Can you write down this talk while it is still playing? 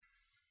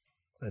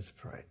Let's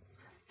pray.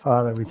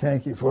 Father, we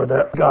thank you for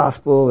the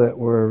gospel that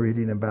we're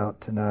reading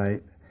about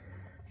tonight,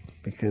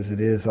 because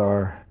it is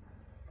our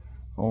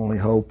only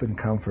hope and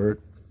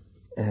comfort,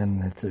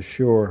 and it's a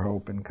sure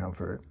hope and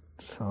comfort.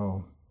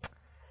 So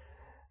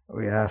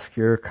we ask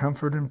your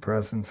comfort and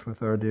presence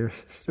with our dear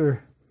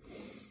sister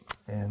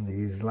in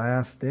these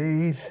last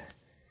days.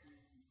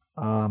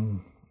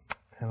 And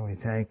we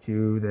thank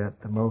you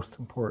that the most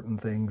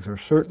important things are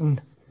certain.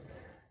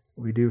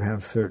 We do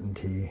have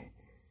certainty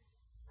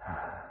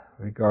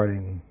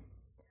regarding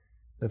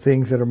the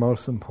things that are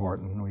most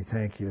important. We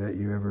thank you that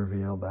you have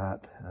revealed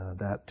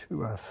that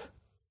to us.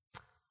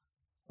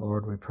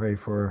 Lord, we pray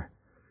for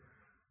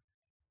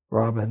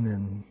Robin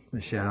and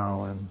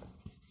Michelle and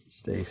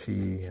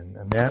Stacy and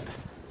Annette,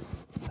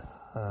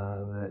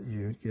 that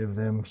you give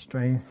them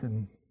strength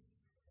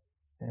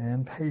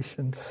and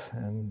patience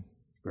and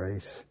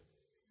grace.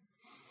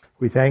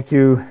 We thank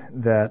you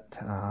that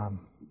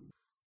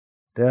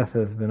death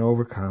has been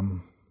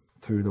overcome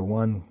through the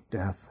one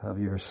death of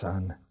your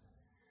Son.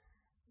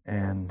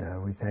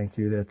 And we thank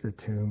you that the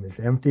tomb is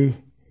empty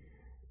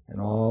and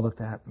all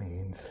that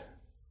means.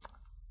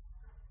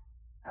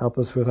 Help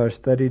us with our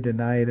study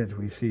tonight as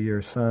we see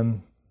your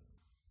Son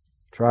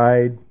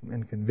tried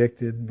and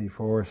convicted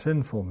before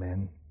sinful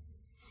men.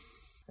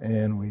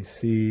 And we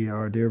see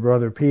our dear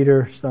brother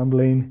Peter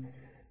stumbling,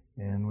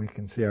 and we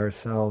can see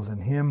ourselves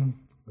in him.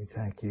 We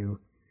thank you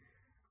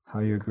how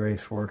your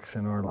grace works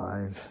in our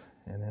lives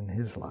and in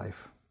his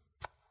life.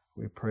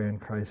 We pray in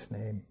Christ's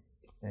name.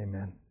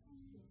 Amen.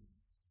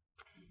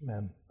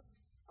 Amen.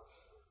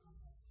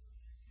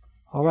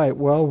 All right,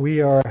 well,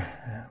 we are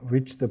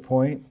reached the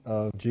point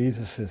of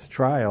Jesus'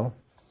 trial,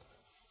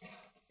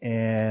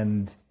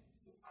 and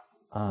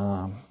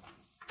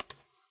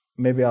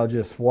maybe I'll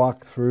just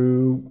walk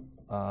through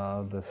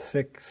the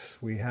 6.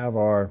 We have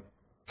our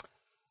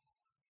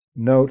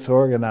notes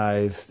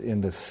organized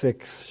into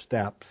 6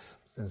 steps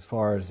as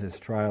far as this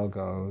trial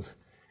goes,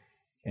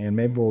 and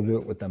maybe we'll do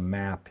it with a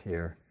map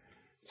here.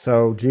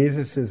 So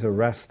Jesus is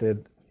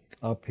arrested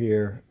up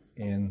here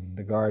in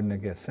the Garden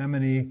of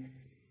Gethsemane.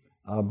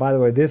 By the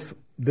way, this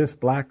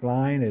black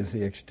line is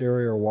the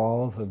exterior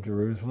walls of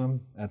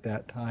Jerusalem at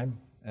that time.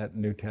 At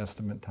New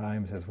Testament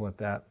times is what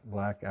that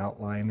black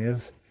outline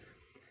is.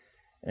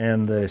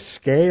 And the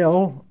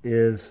scale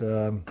is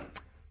to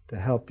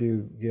help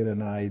you get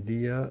an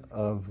idea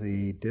of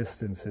the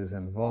distances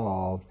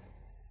involved.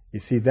 You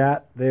see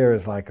that there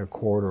is like a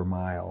quarter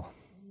mile.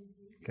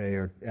 Okay,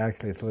 or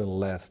actually it's a little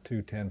less,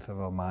 0.2 of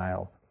a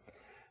mile.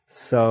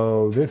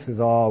 So this is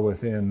all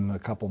within a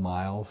couple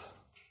miles.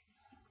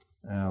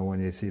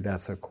 When you see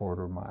that's a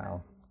quarter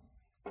mile.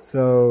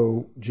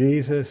 So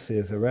Jesus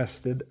is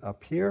arrested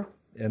up here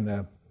in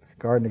the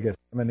Garden of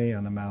Gethsemane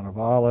on the Mount of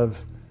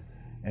Olives,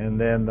 and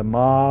then the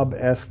mob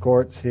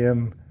escorts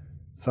him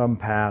some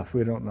path.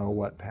 We don't know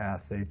what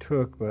path they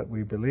took, but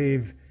we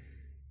believe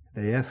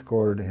they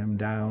escorted him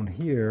down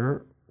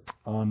here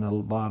on the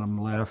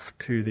bottom left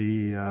to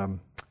the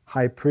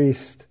high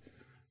priest.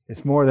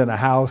 It's more than a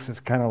house, it's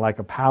kind of like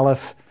a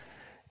palace,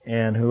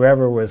 and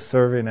whoever was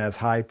serving as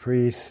high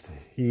priest,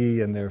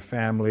 he and their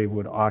family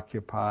would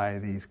occupy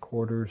these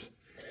quarters.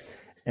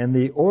 And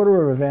the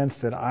order of events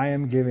that I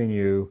am giving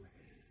you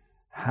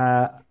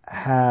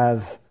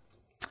has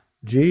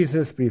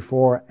Jesus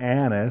before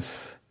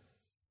Annas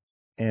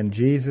and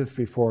Jesus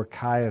before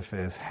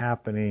Caiaphas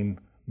happening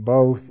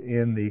both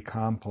in the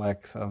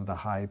complex of the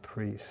high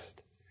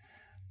priest.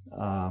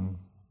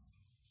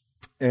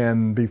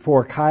 And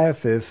before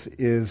Caiaphas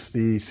is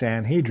the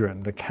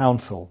Sanhedrin, the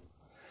council.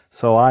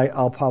 So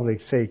I'll probably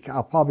say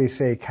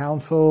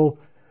council,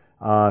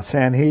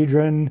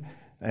 Sanhedrin,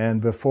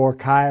 and before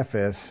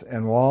Caiaphas,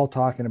 and we're all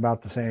talking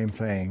about the same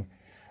thing.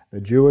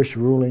 The Jewish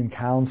ruling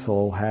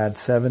council had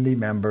 70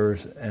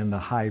 members, and the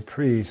high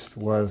priest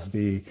was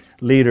the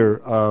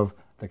leader of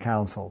the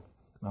council,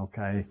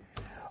 okay,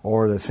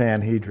 or the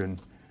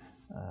Sanhedrin.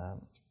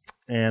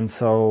 And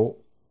so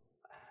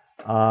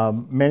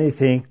many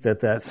think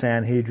that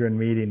Sanhedrin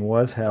meeting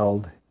was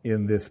held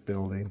in this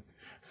building.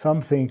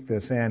 Some think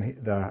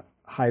the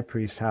high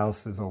priest's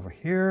house is over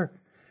here,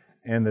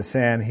 and the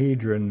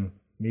Sanhedrin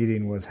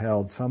meeting was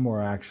held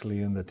somewhere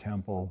actually in the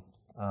temple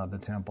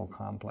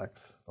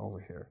complex over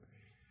here.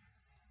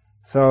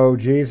 So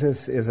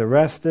Jesus is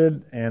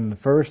arrested, and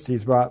first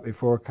he's brought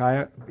before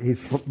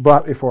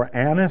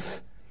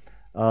Annas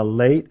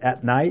late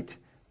at night.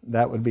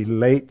 That would be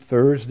late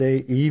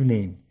Thursday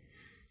evening.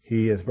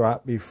 He is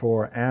brought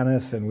before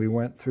Annas, and we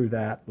went through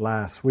that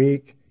last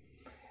week.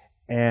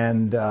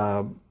 And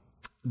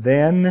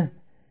then,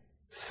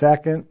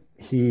 second,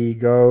 he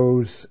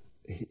is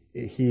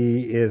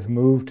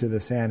moved to the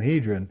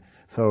Sanhedrin.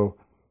 So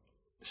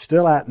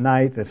still at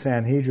night, the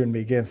Sanhedrin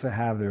begins to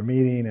have their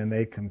meeting, and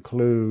they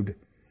conclude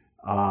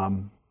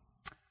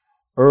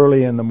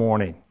early in the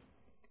morning.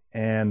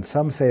 And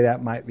some say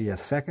that might be a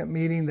second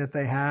meeting that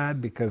they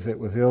had because it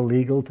was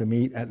illegal to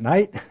meet at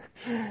night.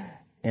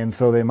 And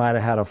so they might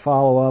have had a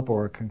follow-up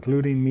or a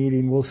concluding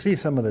meeting. We'll see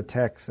some of the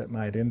texts that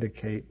might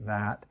indicate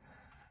that.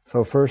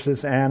 So first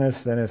it's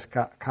Annas, then it's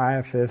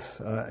Caiaphas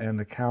and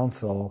the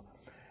council.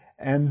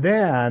 And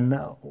then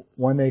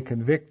when they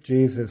convict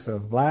Jesus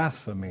of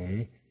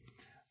blasphemy,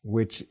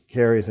 which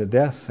carries a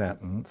death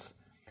sentence,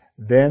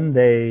 then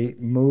they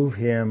move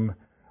him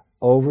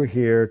over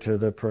here to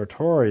the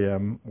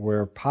praetorium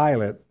where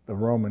Pilate, the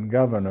Roman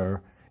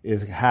governor,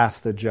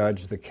 has to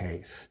judge the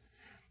case.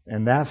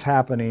 And that's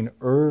happening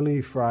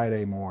early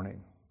Friday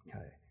morning.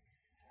 Okay.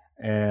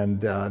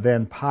 And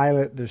then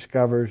Pilate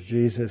discovers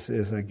Jesus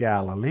is a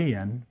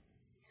Galilean,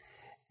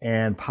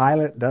 and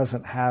Pilate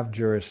doesn't have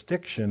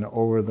jurisdiction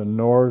over the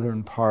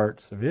northern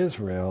parts of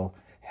Israel.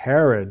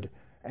 Herod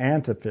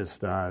Antipas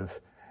does.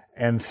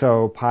 And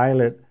so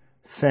Pilate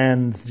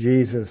sends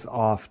Jesus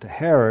off to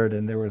Herod,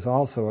 and there was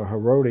also a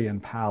Herodian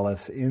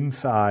palace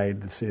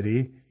inside the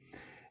city,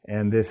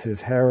 and this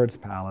is Herod's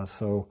palace.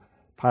 So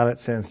Pilate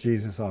sends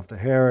Jesus off to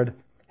Herod.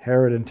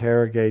 Herod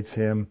interrogates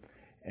him,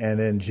 and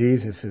then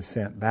Jesus is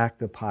sent back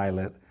to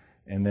Pilate,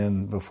 and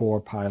then before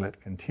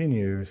Pilate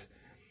continues,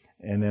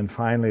 and then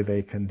finally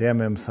they condemn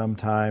him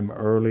sometime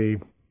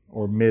early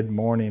or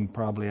mid-morning,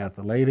 probably at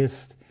the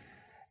latest,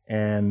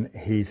 and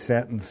he's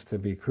sentenced to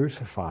be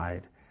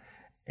crucified.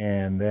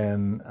 And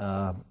then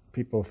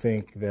people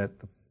think that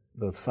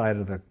the site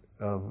of the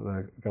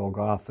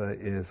Golgotha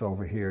is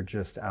over here,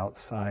 just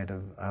outside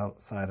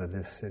of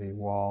this city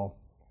wall.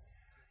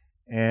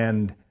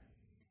 And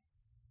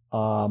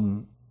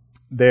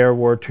there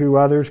were two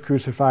others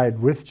crucified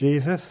with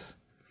Jesus.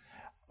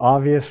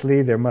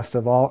 Obviously,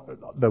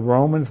 the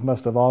Romans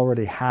must have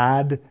already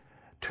had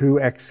two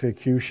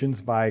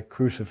executions by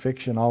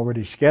crucifixion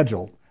already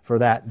scheduled for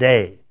that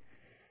day.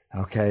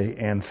 Okay,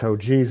 and so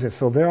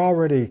there's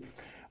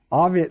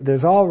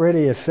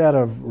already a set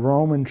of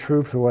Roman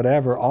troops or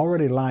whatever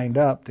already lined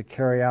up to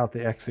carry out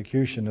the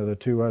execution of the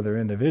two other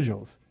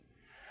individuals.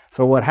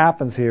 So what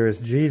happens here is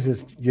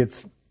Jesus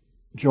gets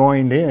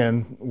joined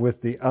in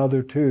with the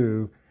other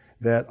two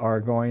that are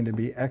going to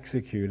be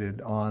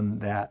executed on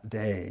that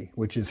day,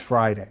 which is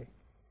Friday.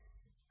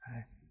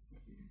 Okay.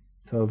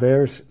 So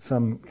there's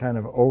some kind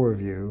of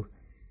overview.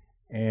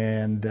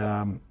 And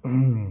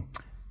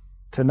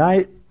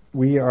tonight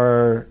we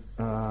are...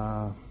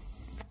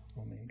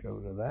 let me go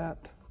to that.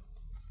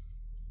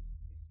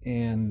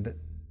 And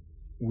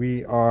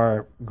we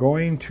are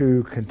going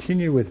to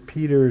continue with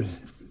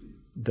Peter's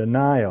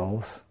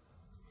denials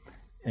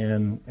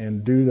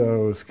and do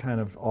those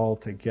kind of all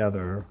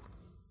together.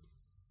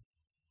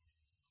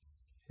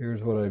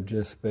 Here's what I've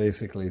just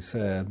basically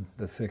said,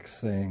 the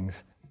 6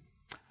 things.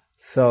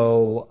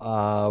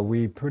 So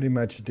we pretty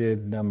much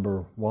did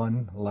number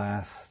 1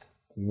 last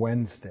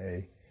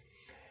Wednesday.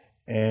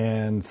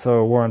 And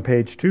so we're on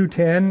page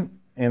 210,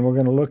 and we're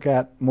going to look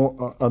at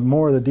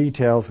more of the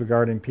details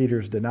regarding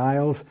Peter's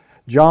denials.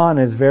 John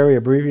is very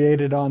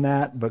abbreviated on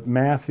that, but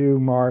Matthew,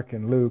 Mark,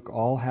 and Luke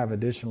all have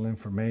additional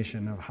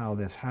information of how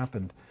this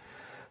happened.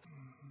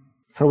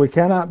 So we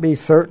cannot be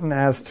certain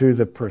as to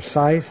the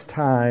precise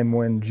time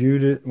when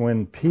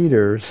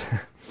Peter's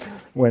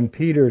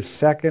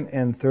second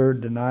and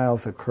third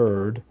denials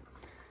occurred.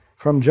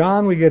 From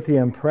John, we get the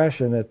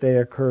impression that they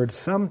occurred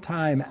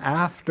sometime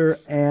after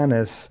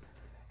Annas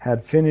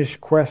had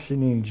finished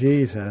questioning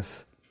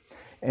Jesus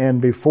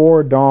and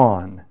before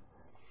dawn,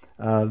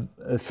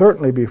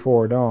 certainly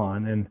before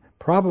dawn, and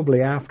probably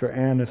after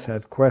Annas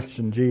had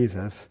questioned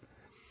Jesus.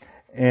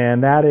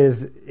 And that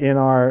is in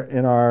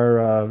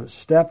our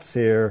steps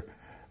here.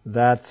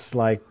 That's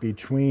like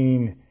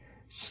between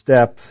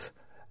steps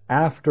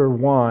after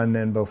 1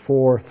 and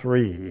before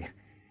 3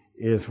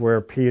 is where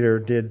Peter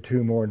did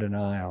 2 more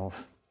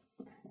denials.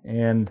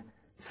 And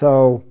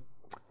so,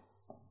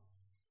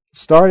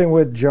 starting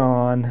with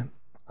John,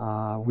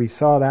 we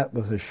saw that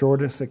was the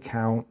shortest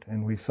account,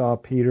 and we saw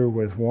Peter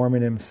was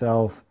warming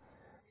himself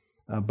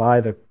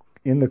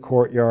in the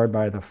courtyard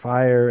by the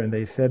fire, and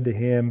they said to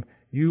him,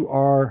 "You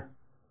are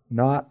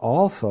not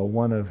also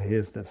one of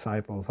his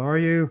disciples, are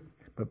you?"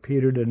 But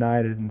Peter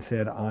denied it and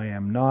said, "I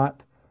am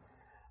not."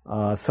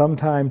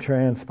 Sometime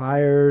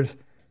transpires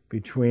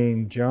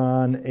between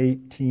John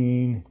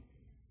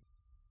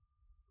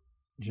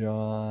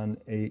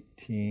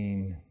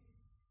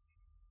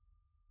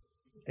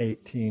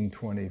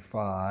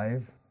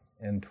 18:25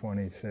 and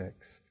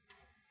 26.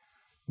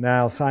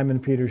 Now Simon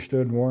Peter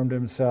stood and warmed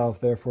himself.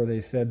 Therefore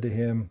they said to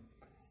him,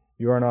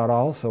 "You are not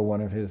also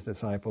one of his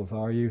disciples,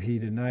 are you?" He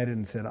denied it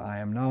and said, "I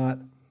am not."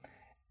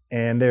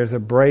 And there's a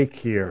break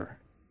here.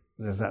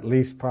 There's at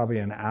least probably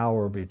an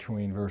hour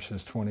between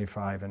verses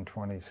 25 and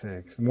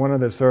 26. And one of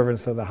the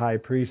servants of the high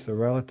priest, a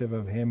relative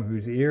of him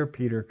whose ear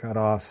Peter cut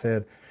off,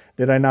 said,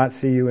 "Did I not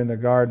see you in the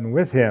garden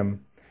with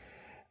him?"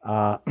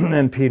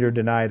 And Peter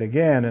denied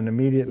again, and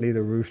immediately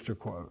the rooster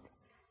crowed.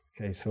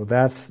 Okay, so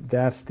that's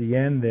the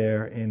end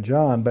there in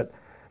John. But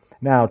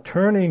now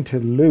turning to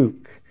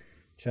Luke,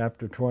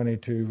 chapter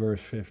 22,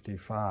 verse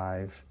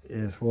 55,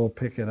 we'll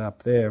pick it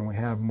up there, and we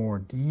have more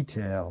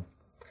detail.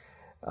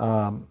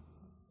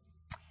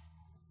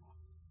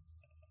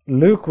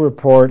 Luke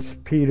reports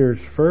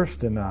Peter's first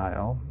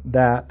denial,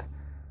 that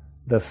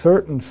the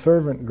certain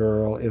servant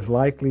girl is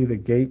likely the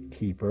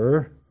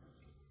gatekeeper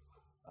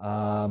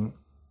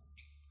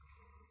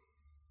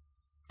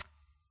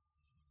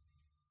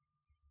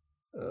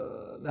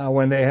Now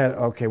when they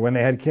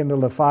had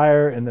kindled a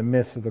fire in the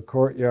midst of the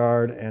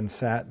courtyard and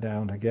sat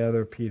down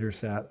together, Peter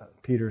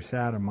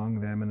sat among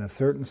them, and a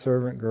certain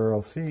servant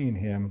girl, seeing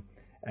him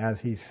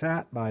as he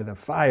sat by the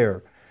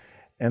fire,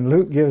 and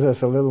Luke gives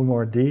us a little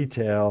more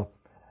detail,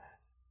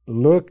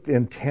 looked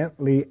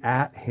intently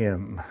at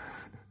him.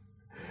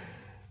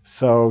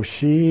 So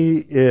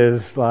she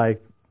is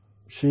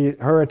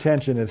her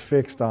attention is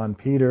fixed on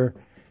Peter.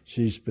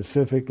 She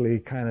specifically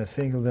kind of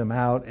singled him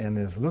out and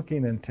is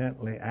looking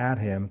intently at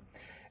him.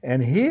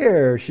 And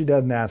here she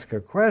doesn't ask a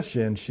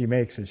question, she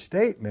makes a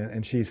statement,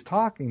 and she's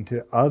talking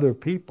to other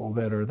people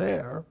that are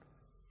there.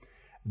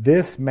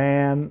 This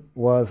man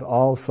was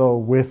also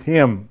with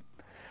him.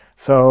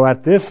 So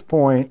at this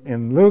point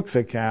in Luke's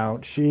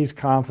account, she's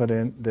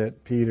confident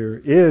that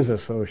Peter is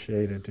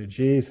associated to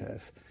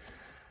Jesus.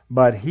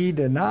 But he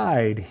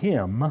denied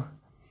him,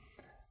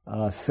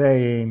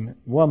 saying,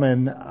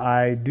 "Woman,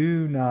 I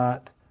do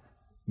not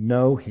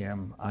know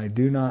him. I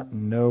do not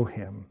know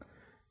him."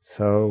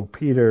 So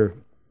Peter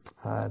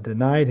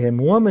denied him.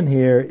 Woman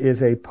here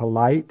is a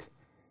polite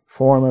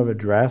form of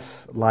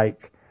address,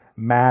 like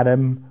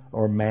madam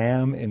or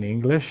ma'am in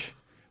English.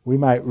 We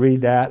might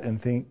read that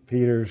and think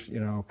Peter's,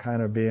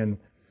 kind of being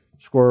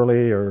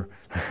squirrely, or,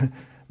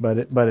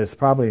 but it's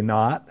probably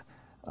not.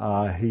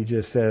 He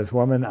just says,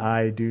 "Woman,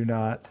 I do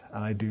not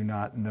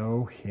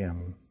know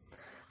him."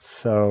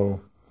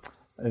 So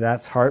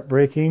that's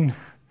heartbreaking,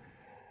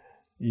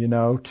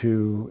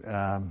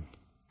 to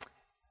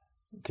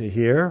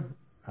hear.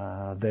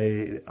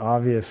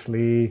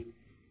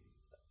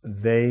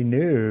 They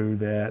knew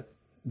that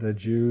the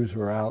Jews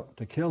were out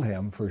to kill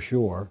him for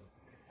sure,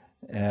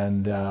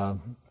 and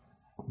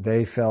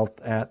they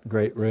felt at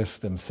great risk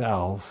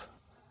themselves,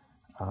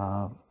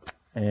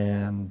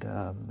 and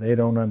they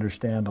don't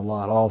understand a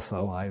lot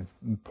also. I've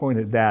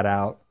pointed that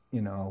out,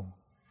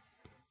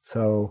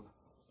 So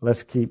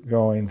let's keep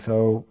going.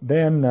 So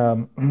then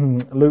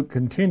Luke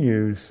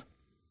continues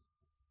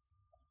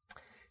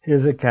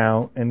his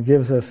account and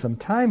gives us some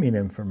timing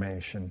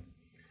information.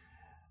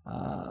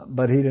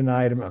 But he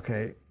denied him.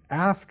 Okay,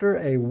 after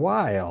a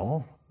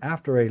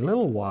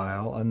little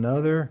while,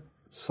 another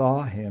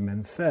saw him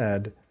and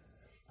said,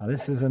 now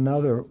this is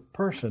another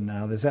person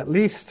now. There's at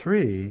least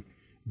 3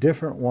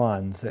 different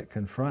ones that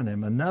confront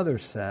him. Another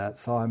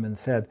saw him and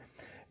said,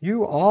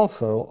 "You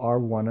also are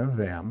one of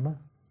them."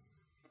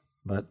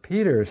 But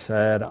Peter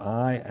said,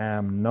 "I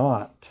am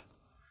not."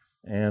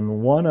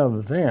 And one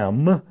of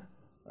them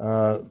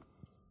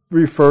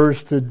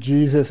refers to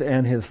Jesus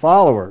and his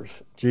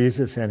followers,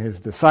 Jesus and his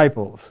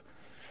disciples.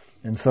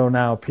 And so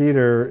now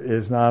Peter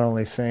is not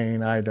only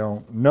saying, "I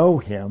don't know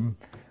him,"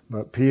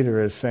 but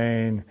Peter is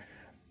saying,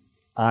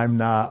 "I'm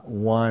not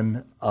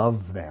one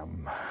of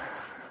them."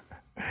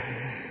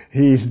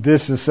 He's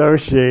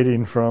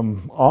disassociating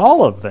from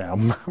all of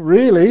them,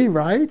 really,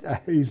 right?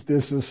 He's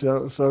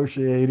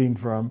disassociating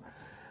from,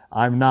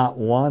 "I'm not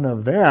one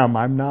of them.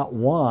 I'm not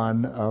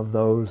one of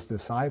those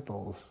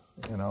disciples."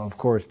 Of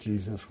course,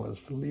 Jesus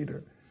was the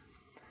leader.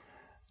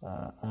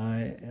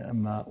 I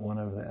am not one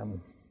of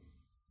them.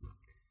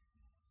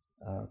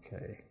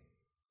 Okay.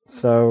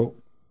 So,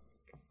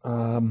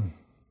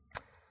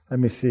 let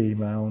me see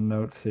my own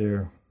notes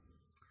here.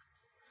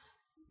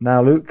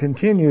 Now Luke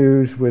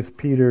continues with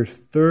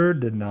Peter's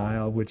third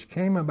denial, which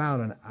came about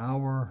an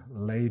hour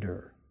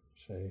later.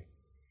 See,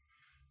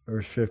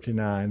 verse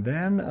 59.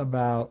 Then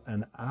about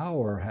an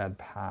hour had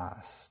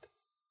passed.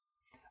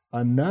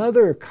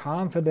 Another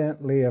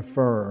confidently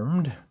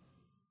affirmed,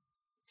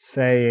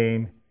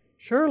 saying,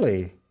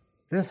 "Surely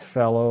this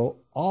fellow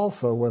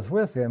also was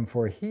with him,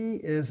 for he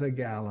is a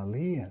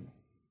Galilean."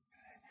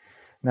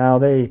 Now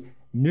they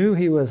knew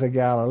he was a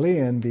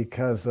Galilean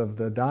because of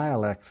the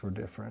dialects were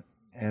different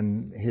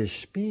and his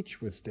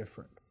speech was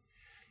different.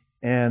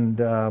 And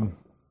I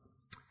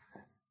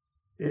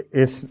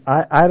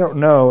don't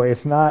know,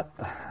 it's not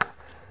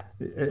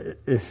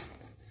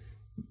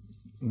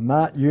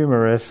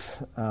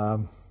humorous.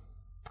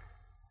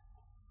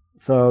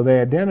 So they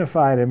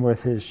identified him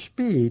with his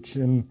speech,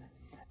 and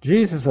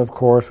Jesus, of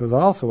course, was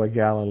also a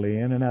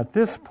Galilean, and at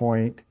this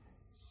point,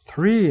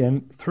 three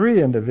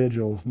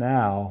individuals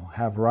now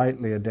have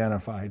rightly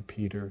identified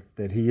Peter,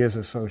 that he is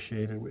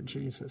associated with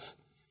Jesus,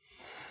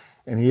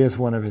 and he is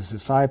one of his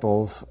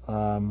disciples.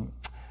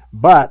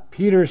 But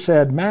Peter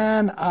said,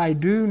 "Man, I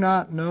do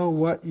not know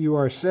what you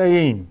are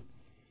saying."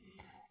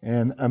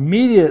 And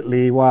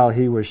immediately while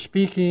he was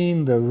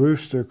speaking, the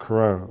rooster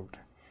crowed.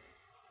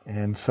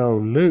 And so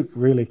Luke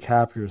really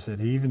captures it.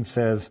 He even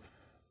says,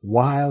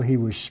 while he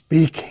was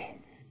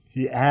speaking.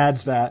 He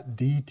adds that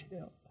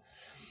detail.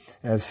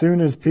 As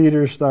soon as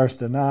Peter starts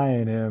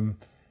denying him,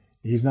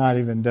 he's not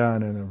even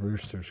done and the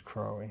rooster's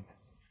crowing.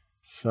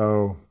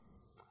 So,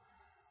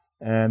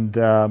 and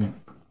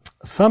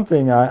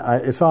something,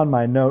 it's on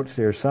my notes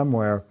here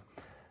somewhere,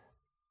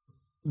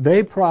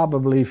 they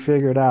probably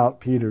figured out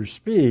Peter's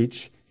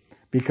speech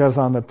because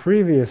on the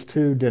previous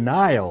 2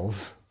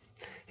 denials,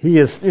 he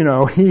is,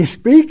 he's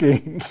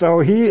speaking.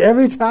 So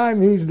every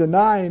time he's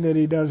denying that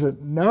he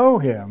doesn't know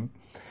him,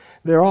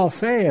 they're all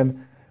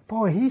saying,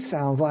 boy, he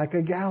sounds like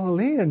a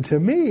Galilean to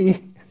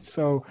me.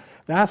 So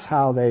that's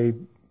how they,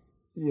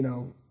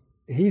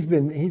 he's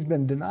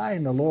been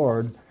denying the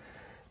Lord,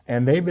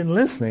 and they've been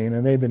listening,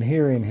 and they've been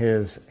hearing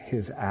his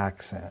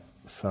accent.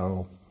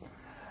 So,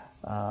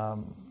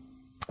 all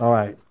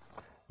right.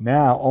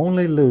 Now,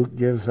 only Luke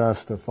gives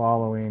us the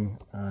following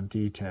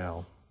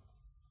detail.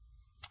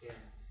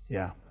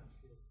 Yeah.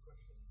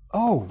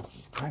 Oh,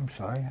 I'm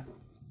sorry.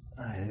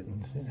 I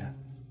didn't see that.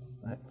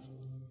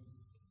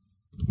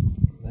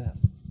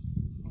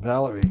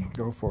 Valerie,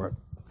 go for it.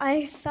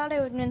 I thought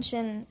I would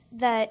mention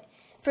that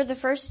for the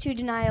first two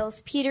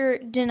denials, Peter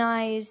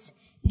denies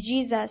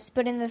Jesus,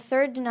 but in the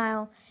third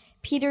denial,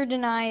 Peter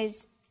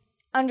denies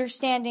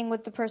understanding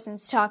what the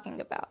person's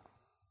talking about.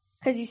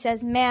 Because he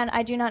says, "Man,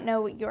 I do not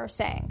know what you are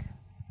saying."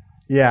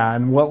 Yeah,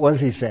 and what was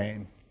he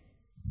saying?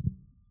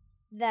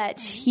 That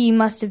he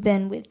must have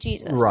been with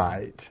Jesus.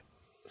 Right.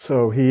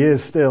 So he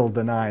is still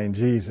denying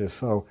Jesus.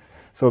 So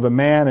the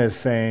man is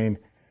saying,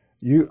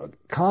 you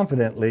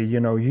confidently,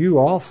 you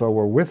also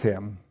were with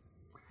him.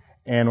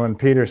 And when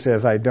Peter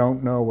says, "I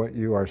don't know what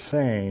you are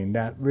saying,"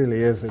 that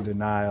really is a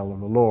denial of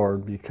the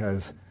Lord,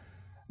 because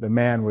the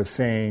man was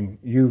saying,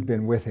 "You've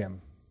been with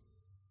him."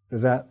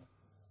 Does that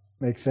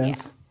make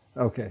sense?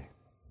 Yeah. Okay.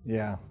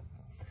 Yeah.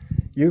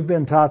 You've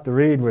been taught to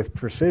read with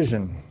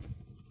precision.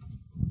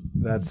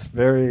 That's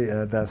very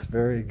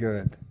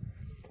good.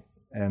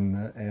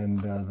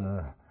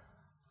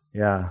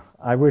 Yeah,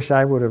 I wish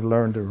I would have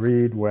learned to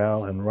read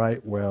well and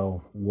write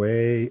well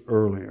way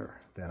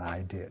earlier than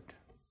I did.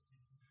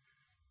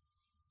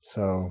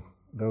 So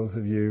those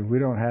of you, we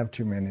don't have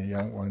too many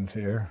young ones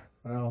here.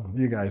 Well,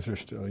 you guys are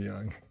still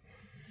young.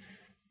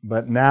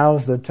 But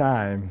now's the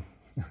time.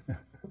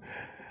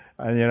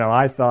 And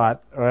I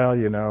thought, well,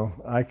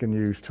 I can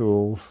use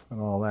tools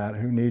and all that.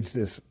 Who needs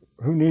this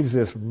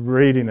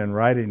reading and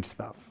writing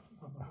stuff?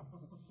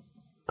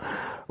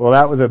 Well,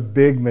 that was a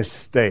big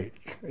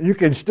mistake. You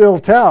can still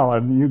tell,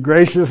 and you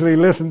graciously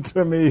listen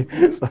to me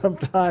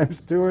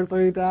sometimes 2 or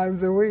 3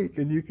 times a week,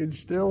 and you can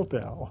still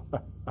tell.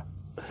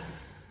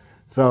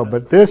 So,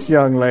 but this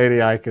young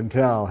lady, I can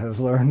tell, has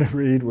learned to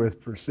read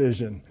with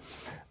precision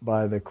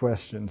by the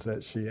questions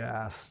that she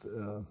asked.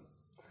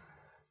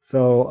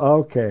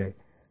 Okay.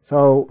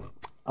 So,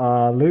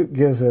 Luke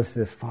gives us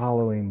this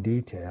following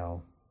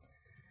detail.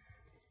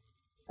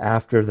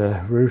 After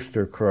the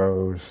rooster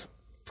crows,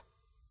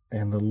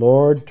 "And the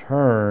Lord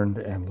turned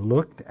and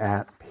looked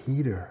at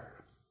Peter."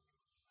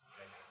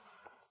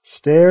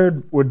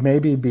 Stared would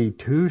maybe be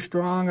too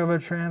strong of a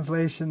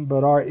translation,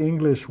 but our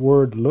English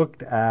word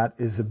 "looked at"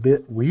 is a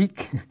bit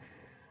weak.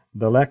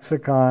 The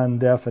lexicon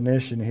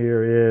definition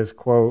here is,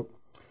 quote,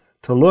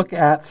 "to look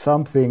at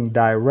something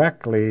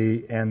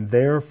directly and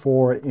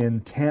therefore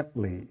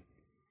intently.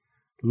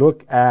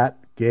 Look at,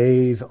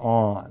 gaze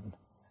on."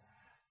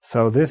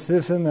 So this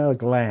isn't a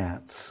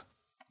glance.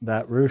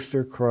 That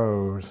rooster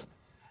crows,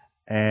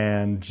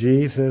 and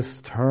Jesus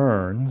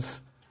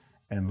turns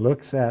and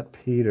looks at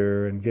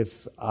Peter and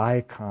gets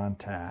eye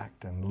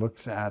contact and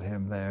looks at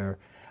him there.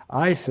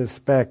 I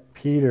suspect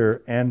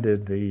Peter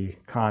ended the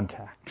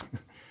contact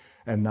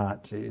and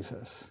not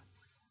Jesus.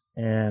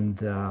 And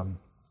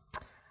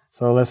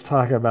so let's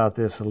talk about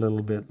this a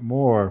little bit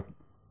more.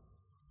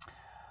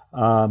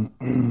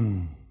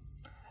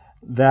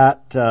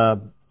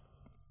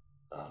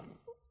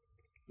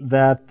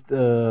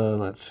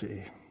 Let's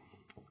see.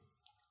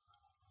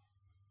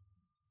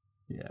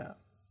 Yeah.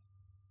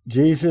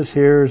 Jesus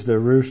hears the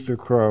rooster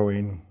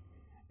crowing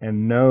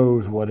and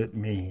knows what it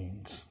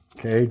means.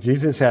 Okay?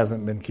 Jesus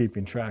hasn't been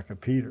keeping track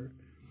of Peter,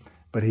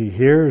 but he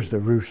hears the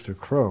rooster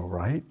crow,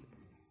 right?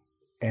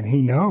 And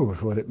he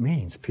knows what it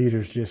means.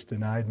 Peter's just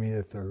denied me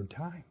the 3rd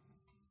time.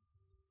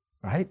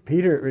 Right?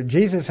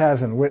 Jesus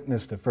hasn't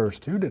witnessed the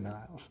first 2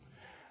 denials,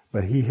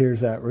 but he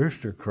hears that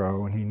rooster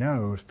crow and he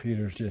knows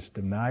Peter's just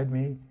denied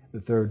me the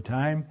 3rd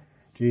time.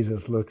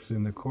 Jesus looks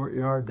in the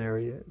courtyard, there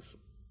he is.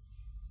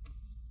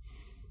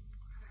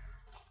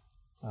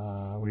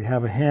 We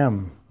have a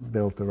hymn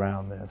built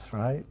around this,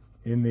 right?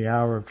 "In the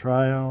hour of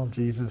trial,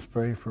 Jesus,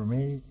 pray for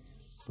me,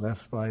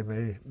 blessed by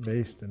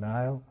base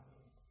denial."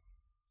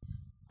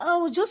 I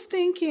was just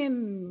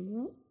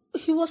thinking,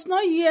 he was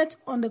not yet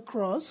on the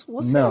cross.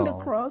 Was he on the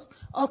cross?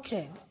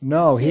 Okay.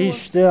 No, he's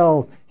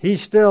still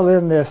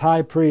in this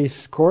high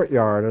priest's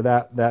courtyard of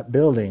that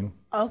building.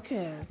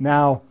 Okay.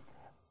 Now,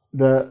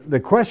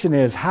 the question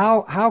is,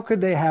 how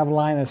could they have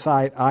line of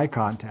sight eye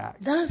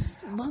contact? That's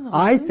one of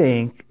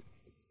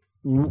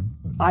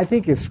I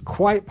think it's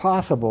quite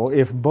possible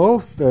if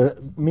both the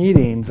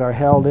meetings are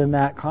held in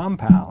that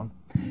compound.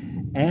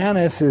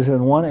 Annas is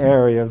in one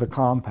area of the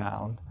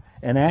compound,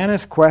 and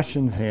Annas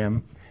questions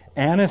him.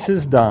 Annas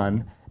is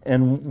done,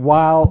 and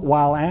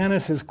while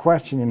Annas is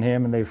questioning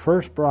him, and they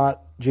first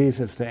brought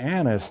Jesus to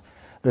Annas,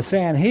 the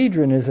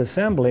Sanhedrin is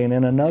assembling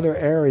in another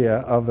area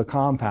of the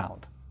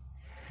compound.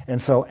 And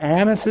so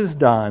Annas is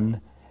done,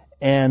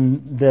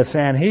 and the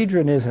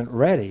Sanhedrin isn't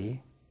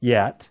ready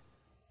yet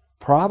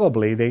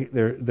probably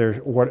there's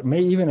what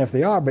may, even if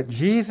they are, but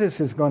Jesus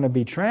is going to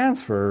be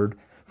transferred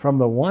from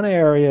the one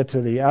area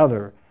to the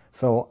other.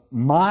 So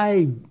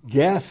my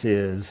guess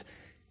is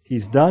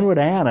he's done with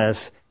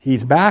Annas.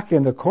 He's back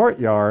in the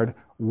courtyard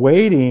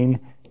waiting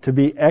to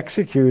be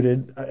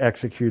escorted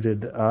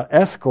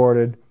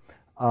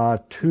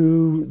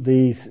to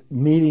the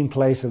meeting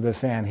place of the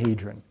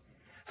Sanhedrin.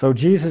 So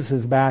Jesus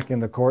is back in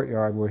the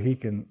courtyard where he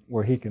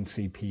can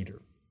see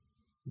Peter.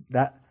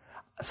 That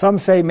some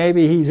say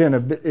maybe he's in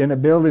a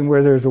building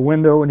where there's a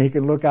window and he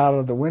can look out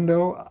of the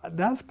window.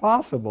 That's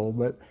possible,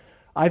 but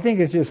I think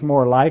it's just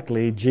more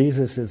likely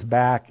Jesus is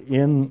back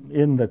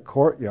in the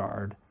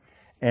courtyard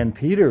and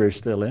Peter is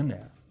still in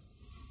there.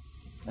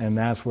 And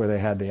that's where they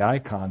had the eye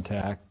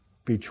contact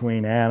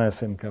between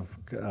Annas and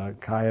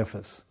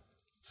Caiaphas.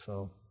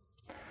 So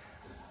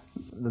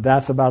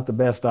that's about the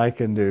best I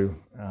can do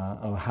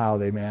of how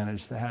they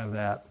managed to have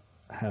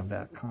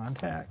that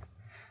contact.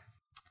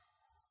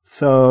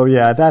 So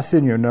yeah, that's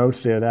in your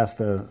notes there. That's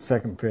the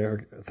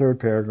third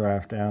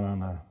paragraph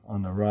down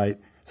on the right.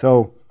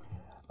 So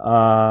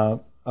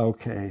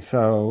okay,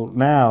 so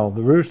now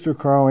the rooster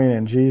crowing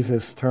and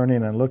Jesus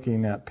turning and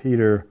looking at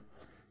Peter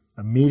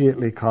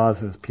immediately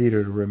causes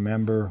Peter to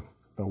remember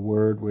the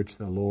word which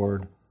the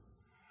Lord,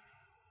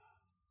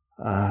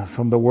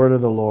 from the word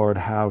of the Lord,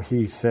 how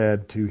he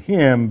said to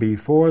him,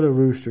 before the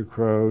rooster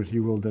crows,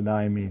 you will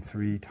deny me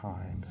 3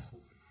 times.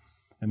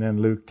 And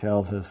then Luke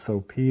tells us, so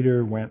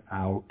Peter went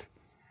out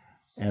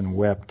and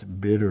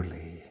wept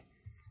bitterly.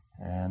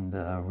 And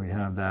we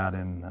have that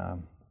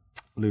in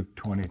Luke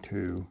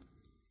 22.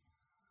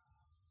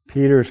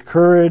 Peter's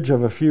courage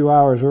of a few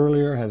hours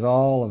earlier has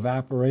all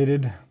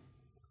evaporated.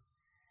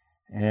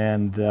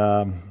 And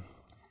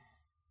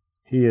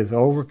he is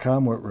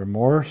overcome with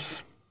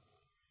remorse.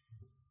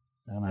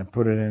 And I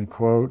put it in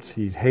quotes.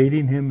 He's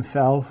hating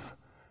himself.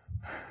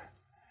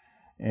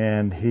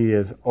 And he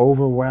is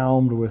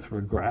overwhelmed with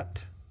regret.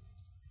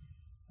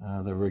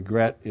 The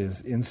regret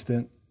is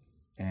instant,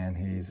 and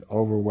he's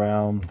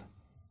overwhelmed.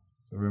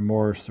 The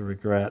remorse, the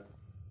regret.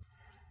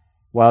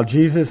 While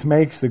Jesus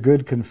makes the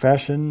good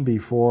confession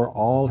before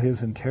all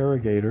his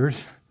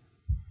interrogators,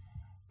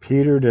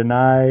 Peter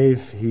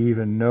denies he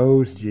even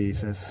knows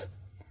Jesus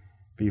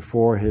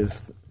before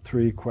his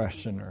 3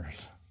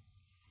 questioners.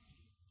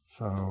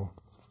 So,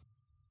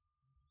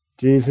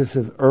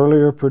 Jesus'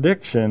 earlier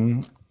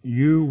prediction,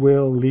 you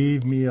will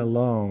leave me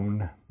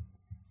alone,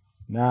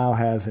 now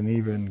has an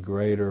even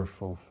greater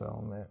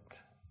fulfillment.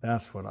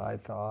 That's what I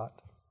thought.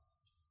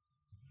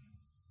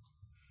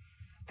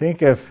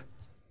 Think if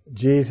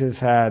Jesus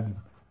had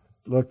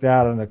looked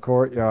out in the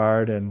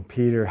courtyard and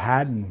Peter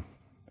hadn't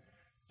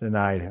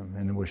denied him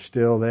and was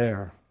still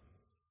there.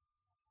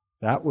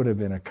 That would have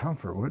been a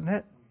comfort, wouldn't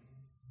it?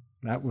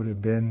 That would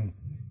have been,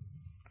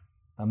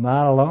 I'm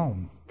not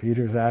alone.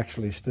 Peter's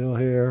actually still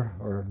here,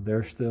 or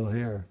they're still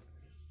here.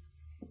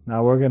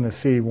 Now we're going to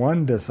see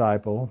 1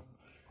 disciple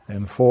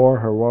and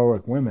 4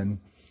 heroic women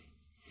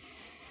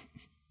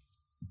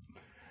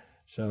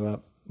show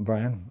up.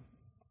 Brian?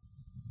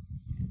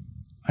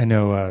 I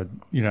know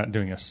you're not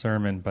doing a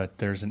sermon, but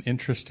there's an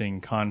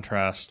interesting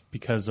contrast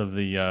because of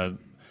the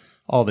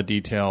all the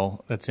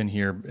detail that's in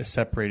here,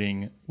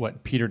 separating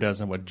what Peter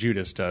does and what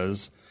Judas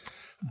does.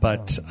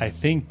 But I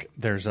think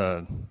there's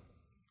a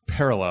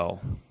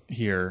parallel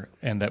here,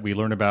 and that we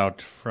learn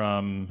about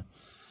from,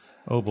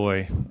 oh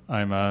boy,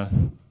 I'm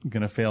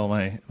going to fail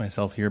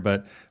myself here,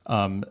 but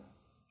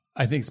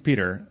I think it's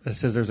Peter. It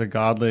says there's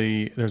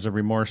a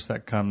remorse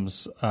that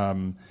comes,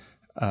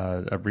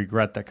 a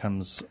regret that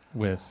comes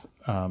with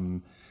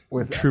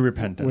true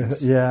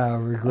repentance.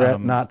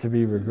 Regret not to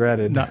be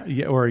regretted.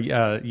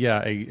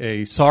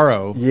 A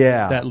sorrow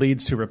that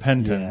leads to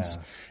repentance.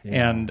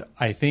 Yeah. And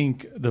I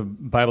think the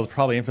Bible is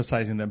probably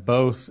emphasizing that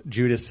both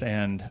Judas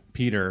and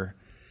Peter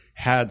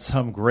had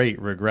some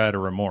great regret or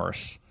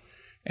remorse.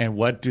 And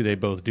what do they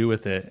both do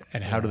with it,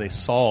 and how do they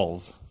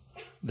solve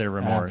their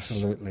remorse?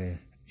 Absolutely.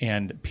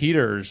 And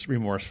Peter's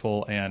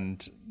remorseful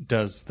and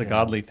does the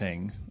godly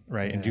thing,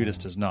 right? Yeah. And Judas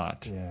does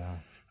not. Yeah.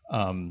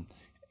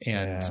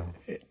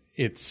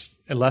 It's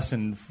a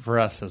lesson for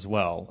us as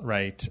well,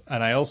 right?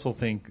 And I also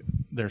think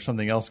there's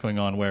something else going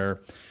on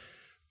where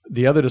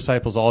the other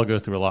disciples all go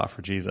through a lot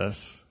for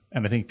Jesus,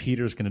 and I think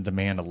Peter's going to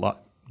demand a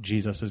lot.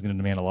 Jesus is going to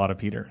demand a lot of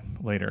Peter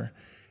later.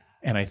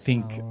 And I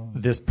think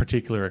this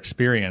particular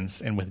experience,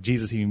 and with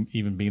Jesus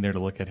even being there to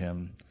look at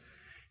him,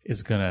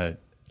 is going to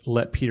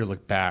let Peter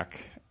look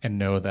back and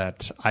know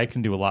that I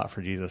can do a lot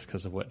for Jesus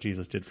because of what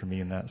Jesus did for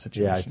me in that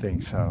situation. Yeah, I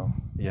think so.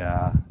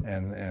 Yeah,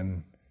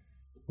 and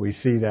we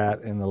see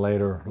that in the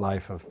later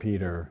life of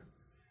Peter.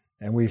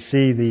 And we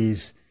see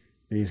these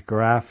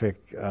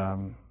graphic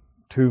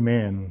 2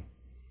 men,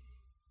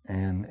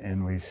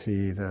 and we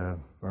see the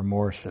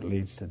remorse that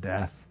leads to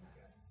death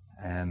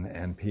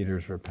and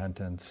Peter's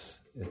repentance.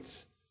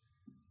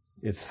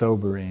 It's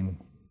sobering.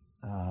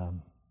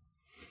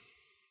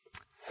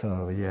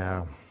 So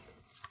yeah.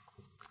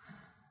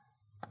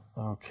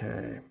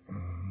 Okay.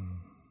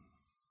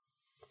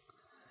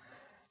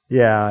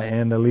 Yeah,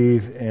 and to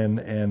leave,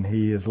 and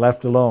he is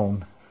left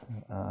alone.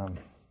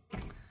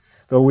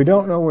 Though we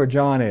don't know where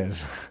John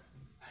is,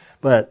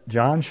 but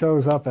John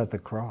shows up at the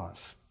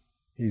cross.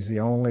 He's the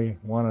only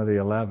one of the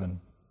 11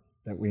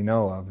 that we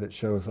know of that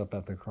shows up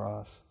at the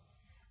cross.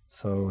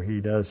 So he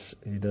does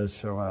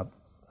show up.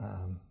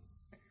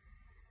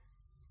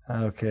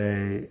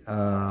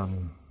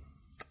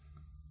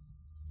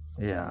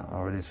 Yeah, I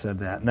already said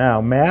that.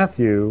 Now,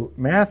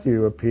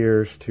 Matthew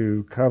appears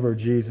to cover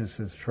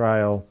Jesus'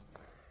 trial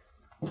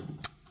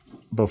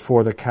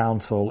before the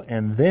council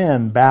and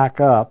then back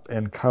up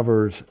and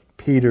covers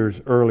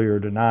Peter's earlier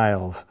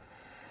denials.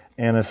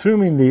 And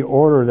assuming the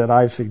order that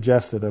I've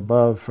suggested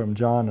above from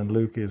John and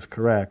Luke is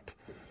correct,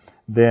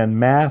 then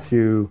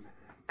Matthew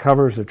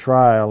covers the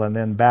trial and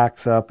then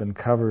backs up and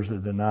covers the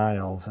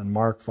denials, and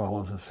Mark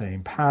follows the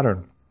same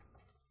pattern.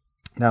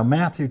 Now,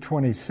 Matthew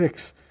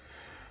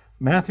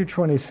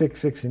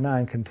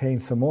 26:69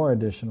 contains some more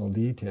additional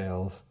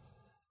details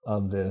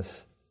of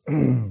this.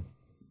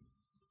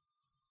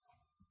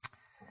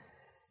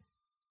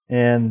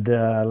 And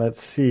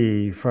let's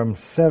see, from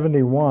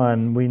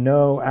 71, we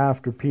know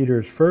after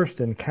Peter's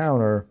first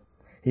encounter,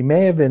 he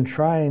may have been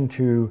trying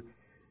to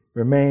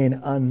remain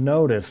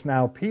unnoticed.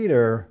 Now,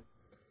 Peter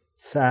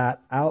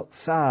sat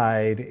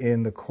outside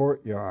in the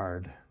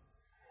courtyard.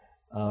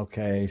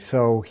 Okay,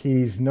 so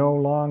he's no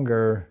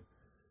longer,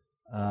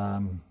 I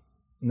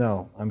want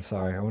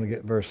to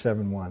get verse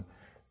 7:1.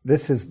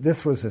 This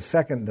was the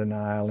second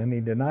denial, and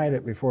he denied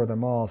it before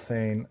them all,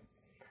 saying,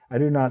 I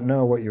do not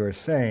know what you are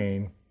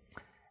saying.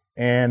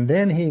 And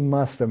then he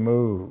must have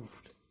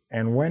moved.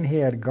 And when he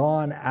had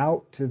gone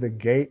out to the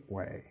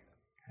gateway,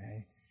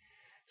 okay,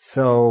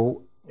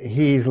 so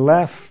he's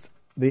left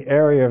the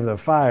area of the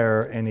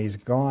fire and he's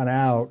gone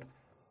out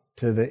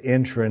to the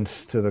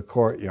entrance to the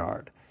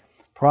courtyard,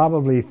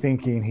 probably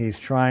thinking he's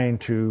trying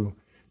to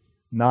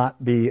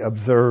not be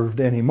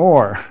observed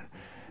anymore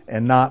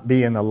and not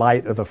be in the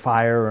light of the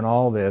fire and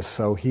all this.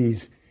 So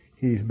he's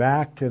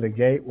back to the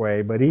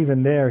gateway, but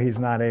even there he's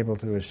not able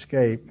to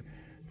escape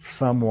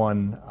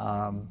someone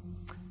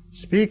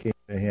speaking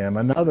to him.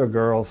 Another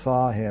girl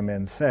saw him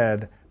and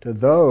said to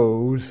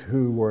those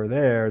who were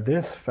there,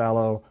 this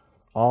fellow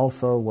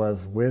also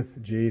was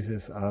with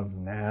Jesus of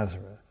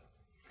Nazareth.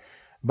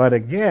 But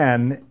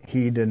again,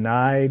 he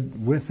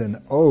denied with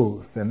an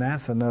oath, and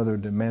that's another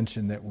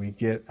dimension that we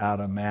get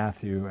out of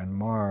Matthew and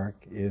Mark,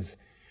 is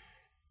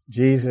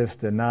Jesus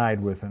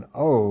denied with an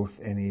oath,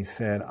 and he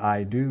said,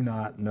 I do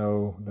not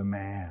know the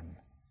man.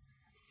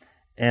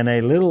 And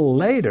a little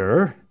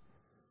later,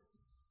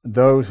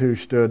 those who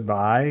stood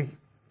by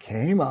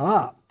came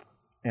up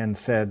and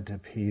said to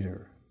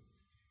Peter,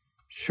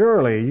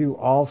 surely you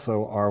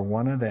also are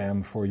one of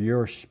them, for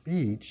your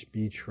speech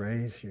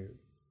betrays you.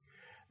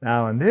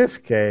 Now, in this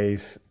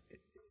case,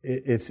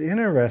 it's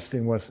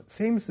interesting. What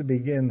seems to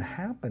begin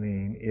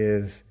happening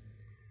is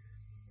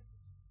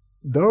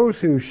those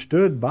who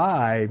stood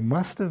by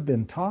must have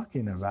been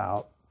talking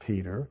about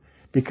Peter,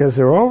 because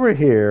they're over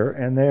here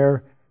and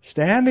they're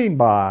standing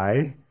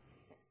by.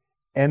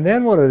 And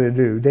then what do they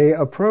do? They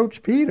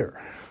approach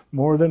Peter,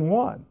 more than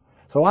one.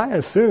 So I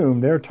assume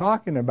they're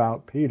talking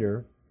about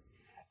Peter,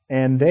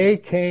 and they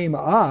came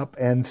up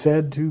and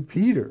said to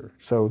Peter.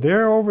 So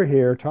they're over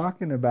here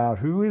talking about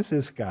who is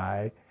this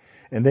guy,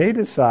 and they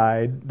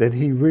decide that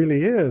he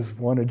really is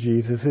one of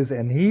Jesus's,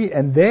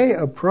 and they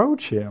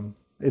approach him.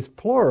 It's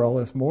plural,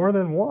 it's more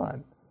than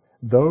one.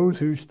 Those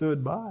who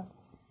stood by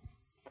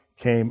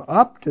came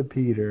up to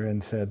Peter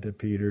and said to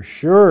Peter,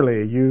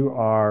 surely you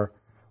are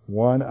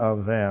one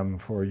of them,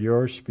 for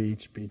your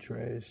speech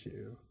betrays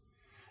you.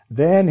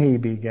 Then he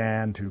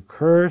began to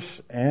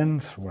curse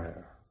and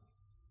swear,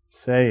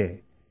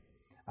 saying,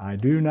 I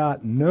do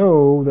not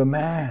know the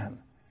man.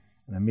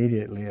 And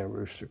immediately a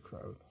rooster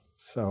crowed.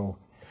 So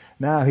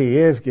now he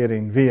is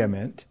getting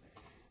vehement,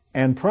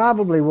 and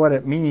probably what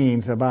it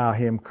means about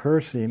him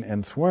cursing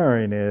and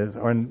swearing is,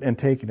 and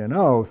taking an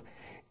oath,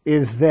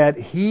 is that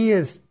he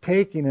is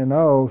taking an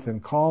oath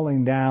and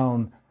calling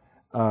down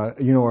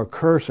a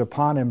curse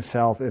upon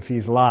himself if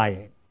he's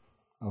lying.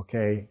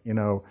 Okay,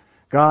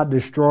 God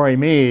destroy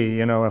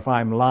me, if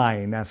I'm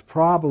lying. That's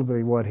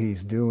probably what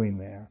he's doing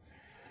there,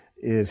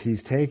 is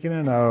he's taking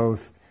an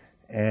oath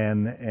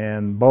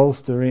and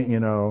bolstering,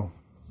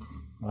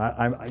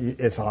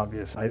 it's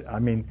obvious. I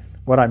mean,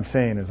 what I'm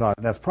saying is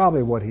obvious. That's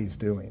probably what he's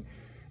doing,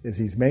 is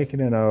he's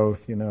making an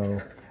oath,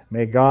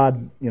 may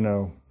God,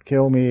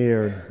 kill me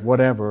or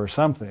whatever or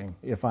something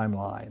if I'm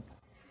lying.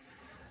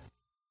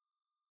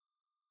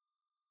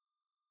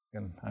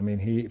 I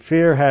mean,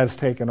 fear has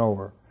taken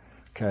over,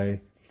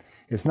 okay?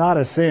 It's not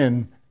a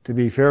sin to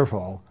be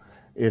fearful.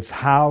 It's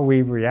how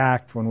we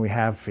react when we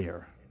have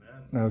fear,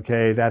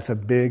 okay? That's a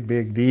big,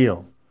 big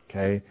deal,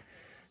 okay?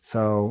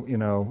 So,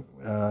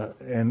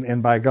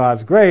 and by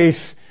God's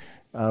grace,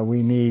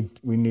 we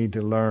need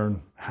to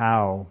learn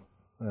how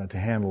to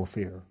handle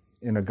fear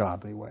in a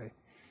godly way.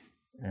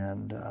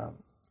 And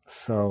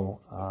so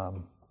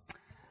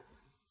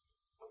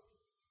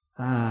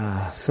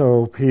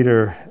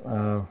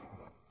Peter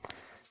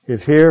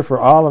is here for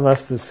all of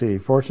us to see.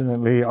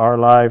 Fortunately, our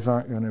lives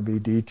aren't going to be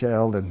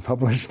detailed and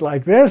published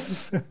like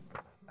this.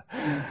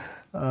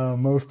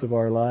 Most of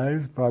our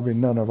lives, probably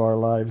none of our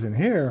lives in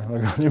here, are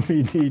going to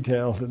be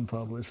detailed and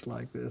published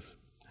like this.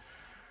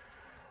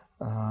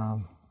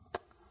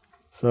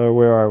 So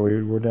where are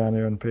we? We're down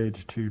there on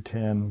page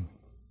 210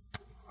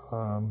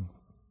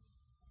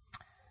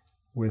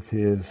 with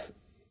his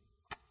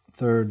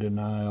third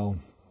denial.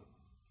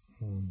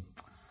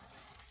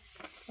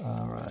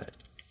 All right.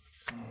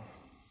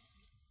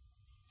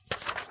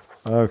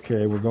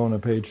 Okay, we're going to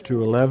page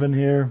 211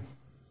 here.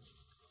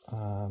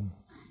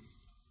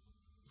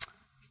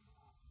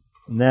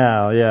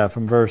 Now,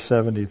 from verse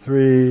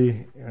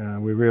 73,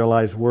 we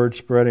realize word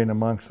spreading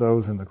amongst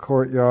those in the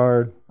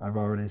courtyard. I've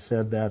already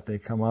said that. They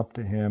come up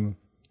to him.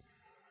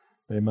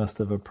 They must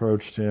have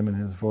approached him, and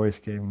his voice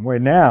gave him away.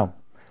 Now,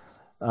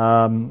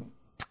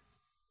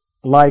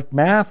 like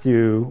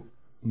Matthew,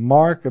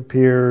 Mark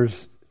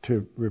appears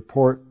to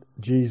report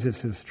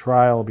Jesus'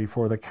 trial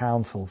before the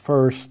council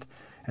first,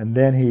 and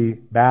then he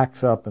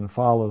backs up and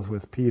follows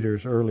with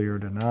Peter's earlier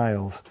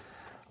denials.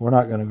 We're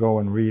not going to go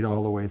and read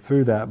all the way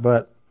through that,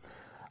 but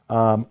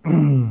now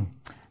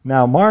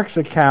Mark's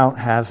account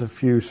has a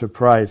few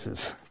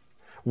surprises,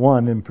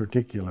 one in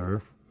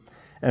particular.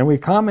 And we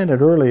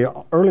commented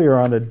earlier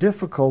on the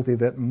difficulty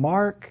that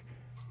Mark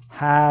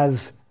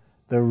has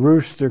the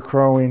rooster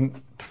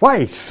crowing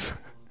twice,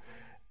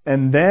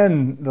 and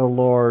then the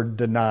Lord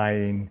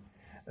denying,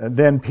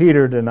 then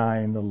Peter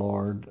denying the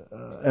Lord,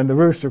 and the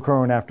rooster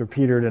crowing after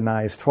Peter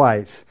denies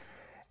twice.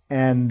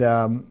 And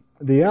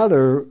the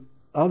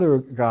other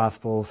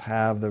Gospels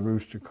have the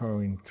rooster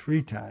crowing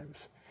 3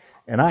 times.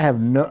 And I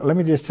have let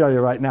me just tell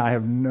you right now,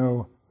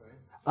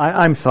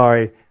 I'm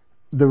sorry,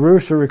 the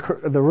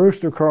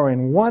rooster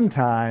crowing 1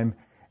 time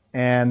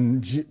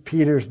and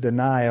Peter's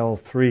denial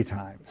 3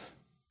 times.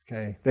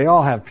 Okay, they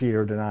all have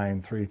Peter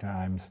denying 3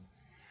 times.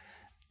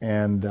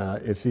 And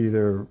it's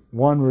either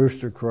 1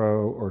 rooster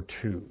crow or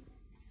 2.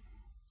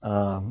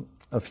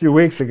 A few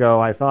weeks ago,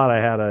 I thought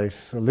I had a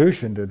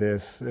solution to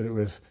this. It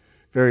was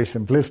very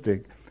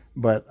simplistic,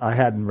 but I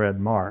hadn't read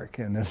Mark,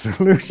 and the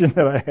solution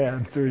that I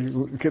had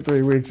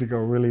 3 weeks ago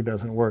really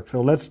doesn't work.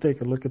 So let's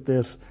take a look at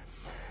this.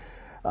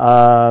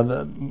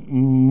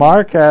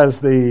 Mark has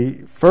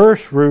the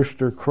first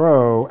rooster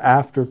crow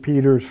after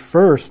Peter's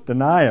first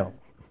denial.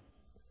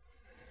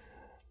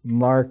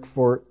 Mark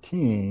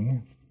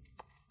 14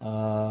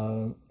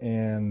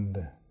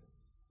 and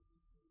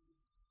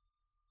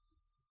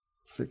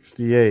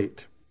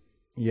 68.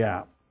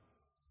 Yeah.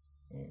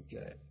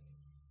 Okay.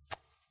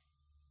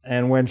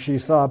 And when she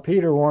saw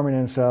Peter warming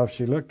himself,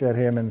 she looked at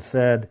him and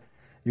said,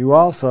 "You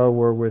also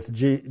were with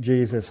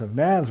Jesus of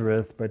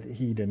Nazareth," but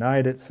he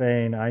denied it,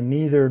 saying, "I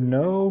neither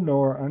know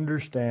nor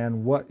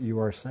understand what you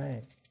are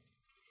saying."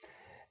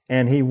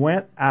 And he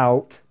went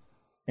out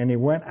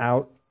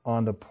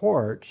on the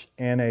porch,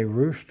 and a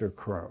rooster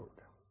crowed.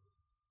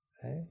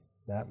 Okay?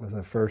 That was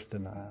the first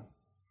denial.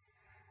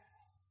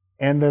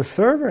 And the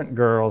servant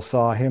girl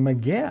saw him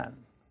again,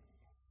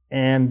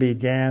 and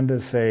began to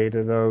say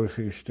to those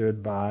who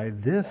stood by,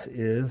 "This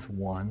is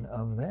one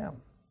of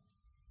them."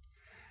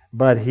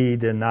 But he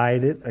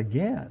denied it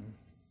again.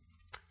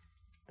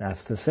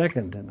 That's the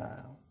second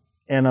denial.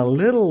 And a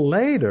little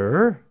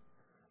later,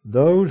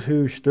 those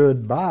who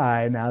stood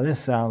by, now this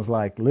sounds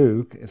like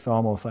Luke, it's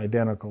almost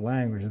identical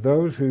language.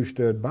 Those who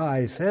stood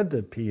by said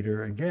to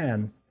Peter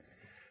again,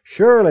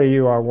 "Surely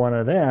you are one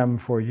of them,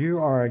 for you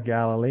are a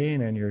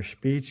Galilean, and your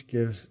speech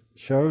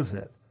shows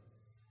it."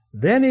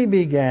 Then he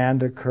began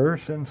to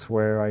curse and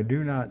swear, "I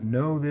do not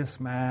know this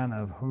man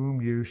of whom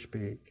you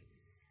speak."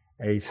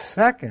 A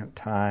second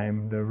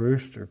time the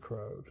rooster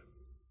crowed.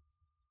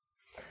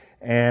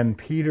 And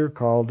Peter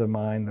called to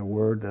mind the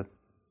word that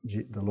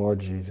the Lord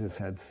Jesus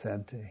had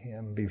said to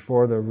him,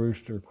 "Before the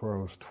rooster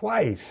crows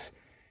twice,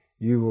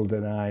 you will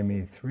deny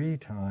me 3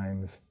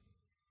 times."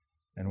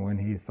 And when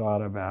he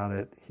thought about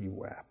it, he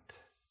wept.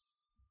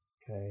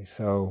 Okay,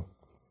 so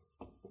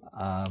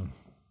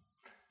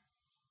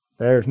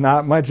there's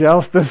not much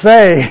else to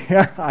say.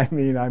 I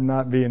mean, I'm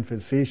not being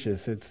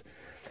facetious.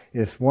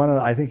 It's one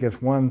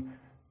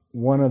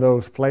of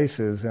those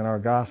places in our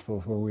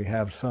Gospels where we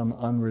have some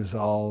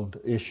unresolved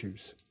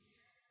issues,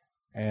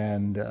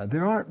 and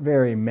there aren't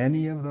very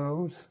many of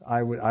those.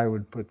 I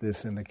would put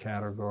this in the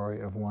category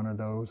of one of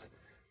those.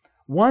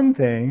 One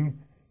thing,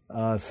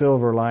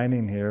 silver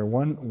lining here.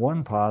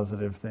 One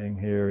positive thing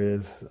here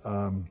is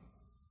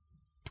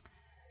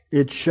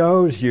it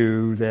shows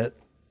you that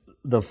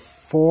the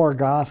 4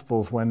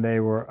 Gospels, when they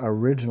were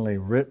originally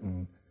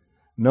written,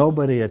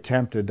 nobody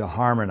attempted to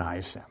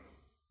harmonize them.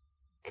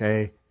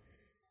 Okay?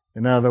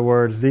 In other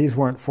words, these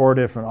weren't 4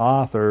 different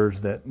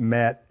authors that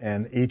met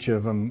and each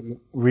of them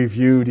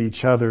reviewed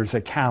each other's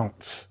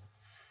accounts.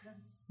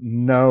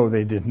 No,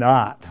 they did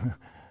not.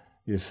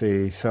 You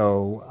see,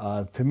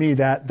 so to me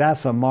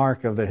that's a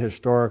mark of the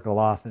historical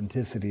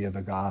authenticity of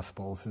the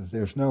Gospels. Is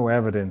there's no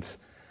evidence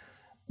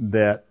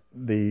that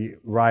the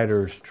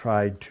writers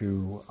tried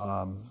to,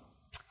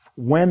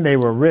 when they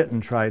were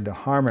written, tried to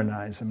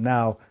harmonize them.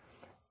 Now,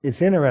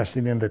 it's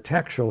interesting in the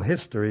textual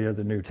history of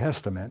the New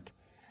Testament,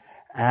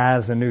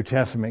 as the New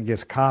Testament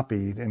gets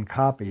copied and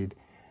copied,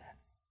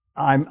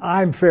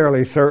 I'm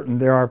fairly certain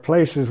there are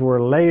places where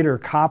later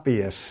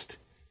copyists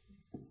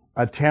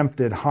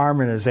attempted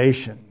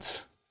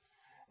harmonizations,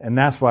 and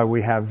that's why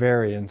we have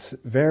variants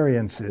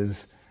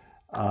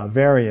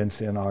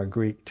in our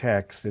Greek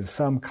text. Is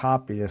some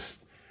copyists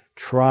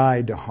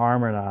tried to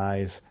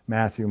harmonize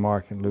Matthew,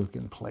 Mark, and Luke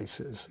in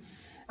places.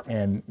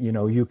 And,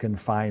 you can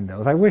find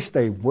those. I wish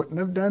they wouldn't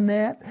have done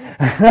that.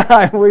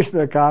 I wish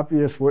the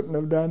copyists wouldn't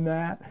have done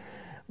that.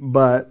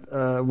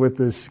 But with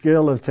the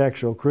skill of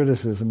textual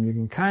criticism, you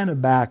can kind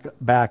of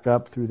back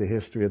up through the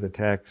history of the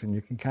text, and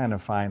you can kind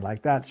of find,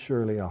 like, that's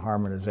surely a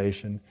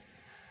harmonization,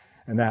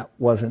 and that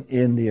wasn't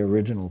in the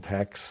original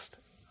text.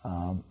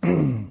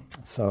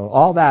 So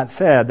all that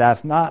said,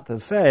 that's not to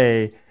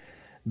say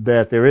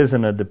that there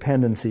isn't a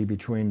dependency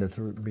between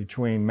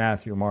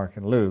Matthew, Mark,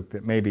 and Luke,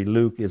 that maybe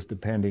Luke is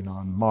depending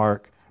on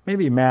Mark.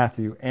 Maybe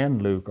Matthew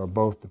and Luke are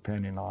both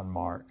depending on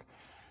Mark.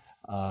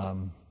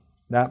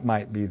 That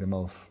might be the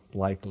most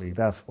likely.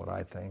 That's what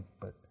I think.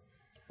 But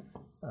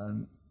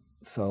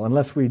so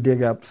unless we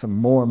dig up some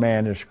more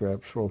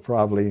manuscripts, we'll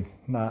probably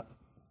not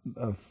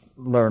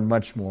learn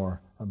much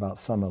more about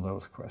some of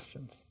those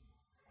questions.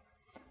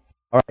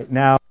 All right,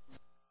 now,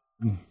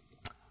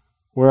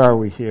 where are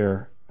we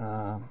here?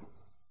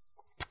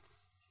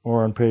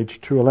 We're on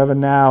page 211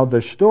 now.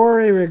 The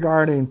story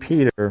regarding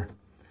Peter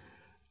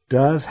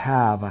does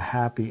have a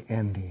happy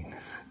ending.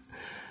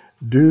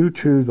 Due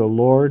to the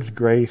Lord's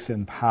grace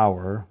and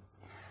power,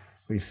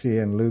 we see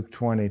in Luke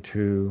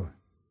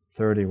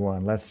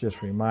 22:31. Let's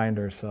just remind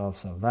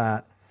ourselves of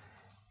that.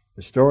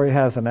 The story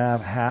has an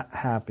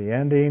happy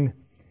ending.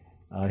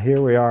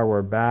 Here we are,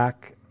 we're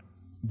back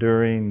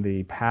during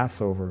the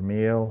Passover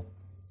meal.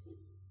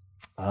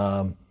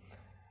 And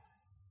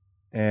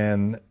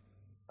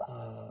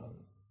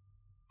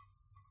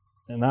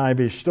I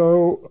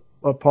bestow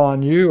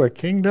upon you a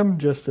kingdom,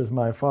 just as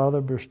my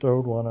Father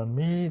bestowed one on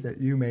me, that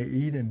you may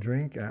eat and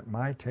drink at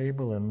my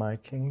table in my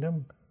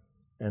kingdom,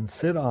 and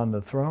sit on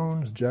the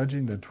thrones,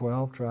 judging the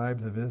 12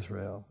 tribes of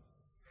Israel.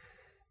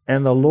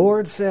 And the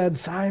Lord said,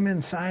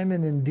 Simon,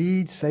 Simon,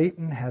 indeed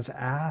Satan has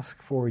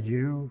asked for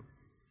you,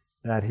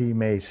 that he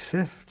may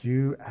sift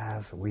you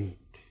as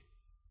wheat.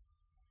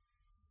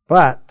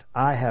 But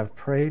I have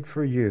prayed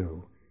for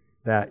you,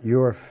 that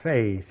your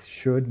faith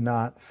should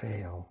not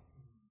fail.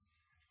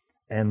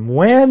 And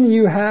when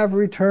you have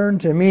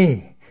returned to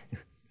me,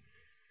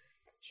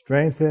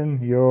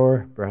 strengthen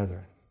your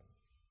brethren.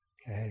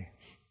 Okay.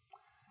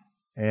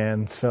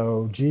 And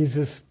so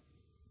Jesus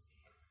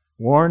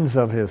warns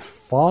of his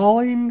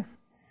falling,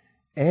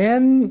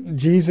 and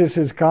Jesus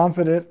is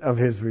confident of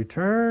his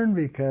return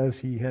because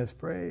he has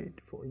prayed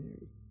for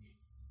you.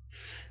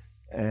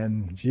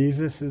 And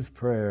Jesus'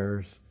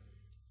 prayers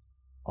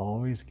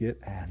always get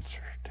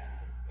answered.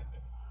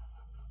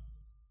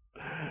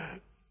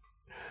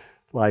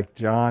 Like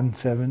John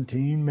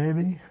 17,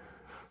 maybe,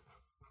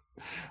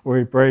 where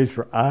he prays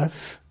for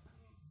us.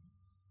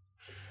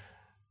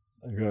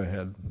 Go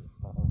ahead,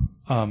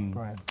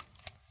 Brian.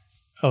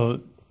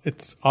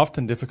 It's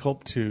often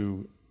difficult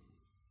to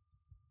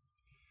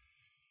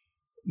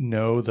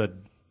know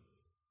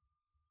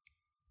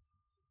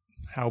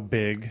how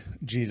big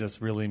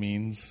Jesus really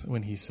means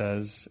when he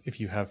says, if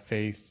you have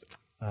faith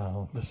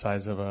the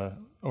size of a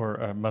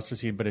mustard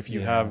seed, but if you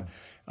have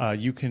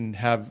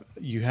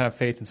you have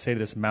faith and say to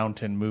this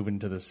mountain, move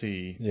into the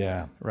sea,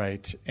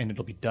 right, and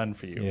it'll be done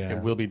for you.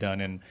 It will be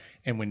done.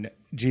 And when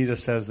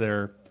Jesus says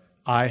there,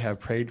 I have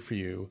prayed for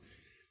you,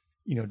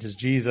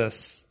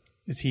 is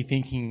he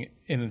thinking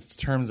in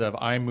terms of,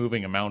 I'm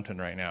moving a mountain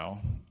right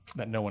now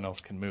that no one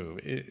else can move?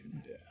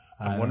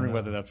 I'm wondering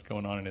whether that's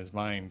going on in his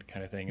mind,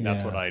 kind of thing, and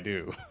that's what I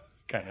do,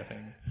 kind of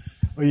thing.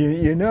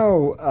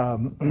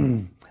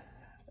 Well,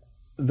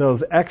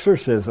 those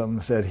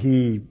exorcisms that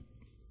he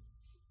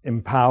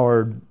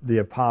empowered the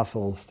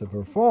apostles to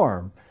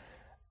perform,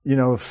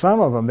 some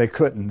of them they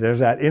couldn't. There's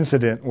that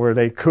incident where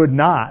they could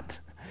not,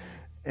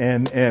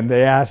 and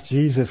they asked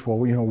Jesus, well,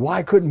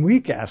 why couldn't we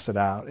cast it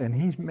out? And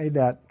he made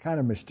that kind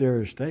of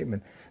mysterious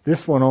statement.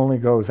 This one only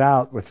goes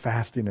out with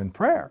fasting and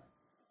prayer.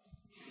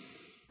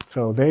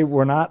 So they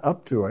were not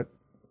up to it.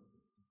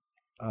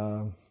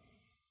 So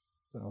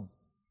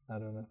I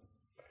don't know.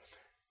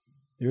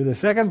 You're the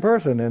second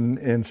person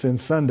in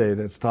since Sunday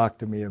that's talked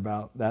to me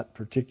about that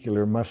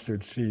particular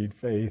mustard seed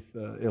faith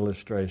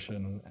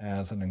illustration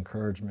as an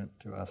encouragement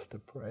to us to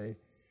pray.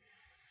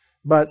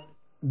 But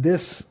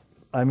this,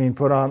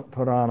 put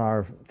on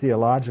our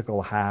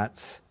theological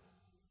hats.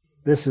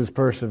 This is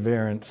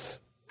perseverance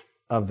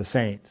of the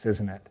saints,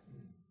 isn't it?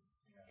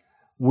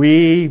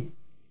 We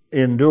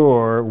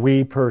endure,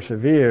 we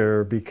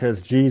persevere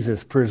because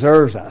Jesus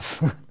preserves us.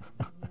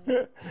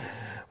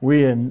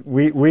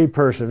 We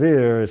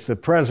persevere. It's the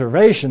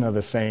preservation of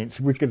the saints.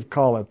 We could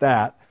call it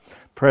that.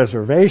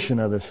 Preservation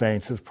of the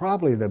saints is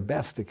probably the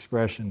best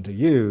expression to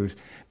use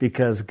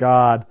because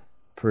God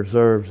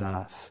preserves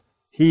us.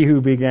 He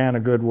who began a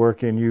good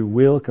work in you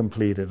will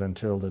complete it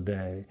until the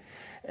day.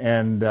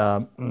 And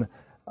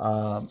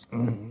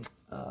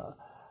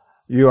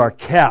you are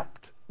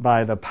kept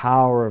by the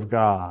power of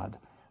God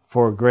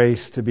for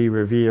grace to be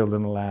revealed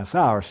in the last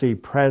hour. See,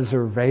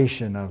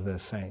 preservation of the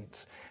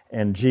saints.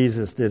 And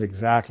Jesus did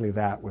exactly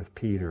that with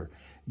Peter.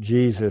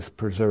 Jesus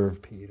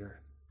preserved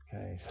Peter.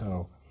 Okay,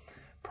 so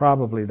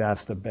probably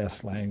that's the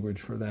best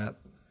language for that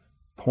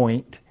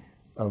point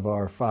of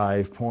our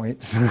 5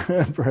 points,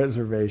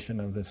 preservation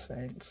of the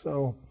saints.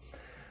 So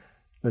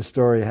the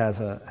story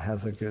has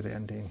a good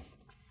ending.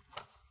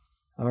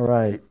 All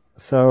right,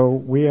 so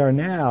we are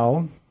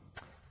now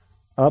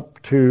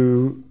up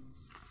to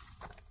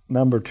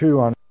number 2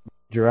 on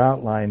your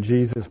outline,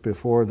 Jesus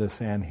before the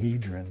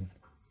Sanhedrin.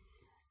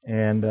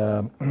 And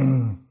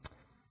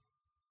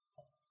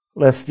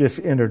let's just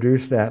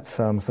introduce that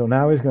some. So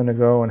now he's going to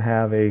go and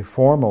have a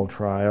formal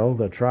trial.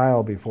 The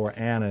trial before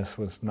Annas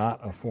was not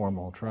a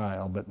formal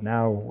trial, but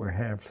now we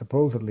have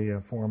supposedly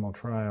a formal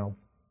trial.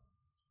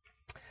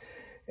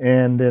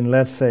 And then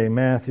let's say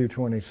Matthew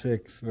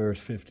 26, verse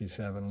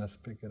 57. Let's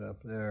pick it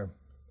up there.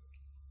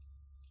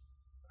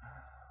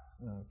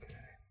 Okay.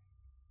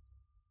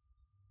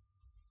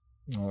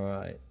 All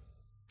right.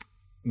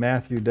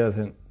 Matthew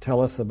doesn't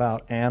tell us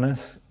about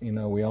Annas.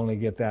 We only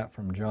get that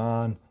from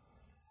John.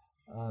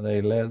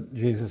 They led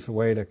Jesus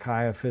away to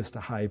Caiaphas, the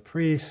high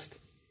priest,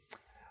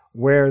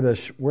 where the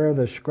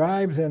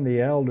scribes and the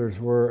elders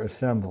were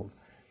assembled.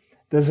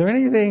 Does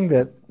anything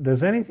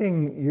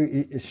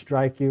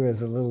strike you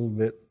as a little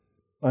bit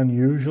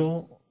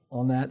unusual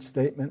on that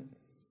statement?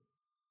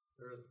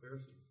 They're the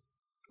Pharisees.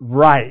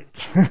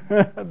 Right.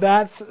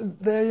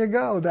 There you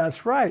go.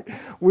 That's right.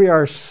 We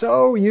are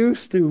so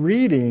used to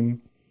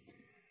reading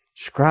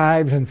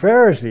scribes and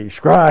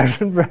Pharisees.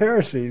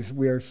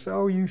 We are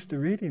so used to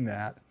reading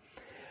that.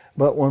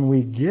 But when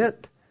we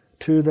get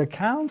to the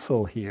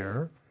council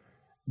here,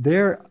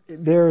 there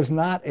is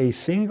not a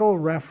single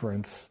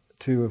reference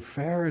to a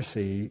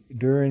Pharisee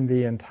during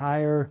the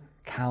entire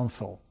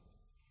council,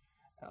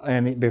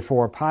 and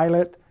before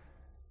Pilate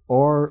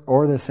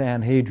or the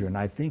Sanhedrin.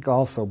 I think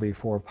also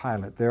before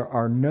Pilate. There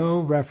are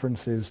no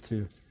references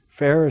to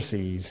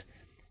Pharisees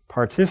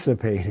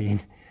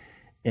participating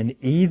in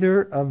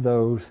either of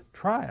those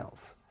trials.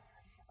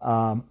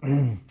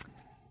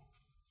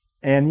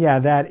 And yeah,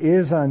 that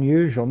is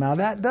unusual. Now,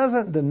 that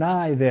doesn't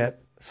deny that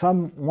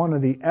one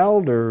of the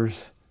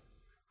elders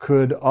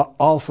could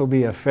also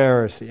be a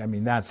Pharisee. I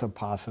mean, that's a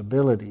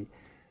possibility.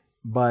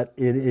 But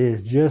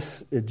it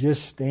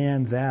just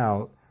stands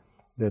out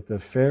that the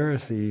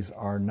Pharisees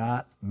are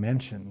not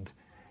mentioned.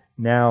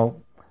 Now,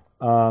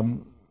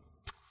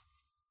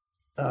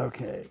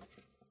 okay.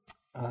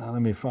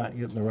 Let me get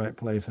in the right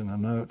place in the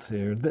notes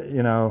here.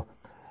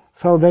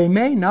 So they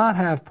may not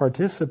have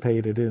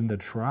participated in the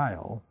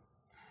trial.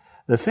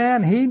 The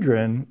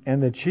Sanhedrin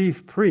and the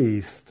chief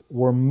priests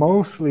were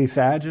mostly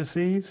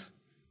Sadducees.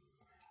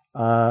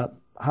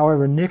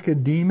 However,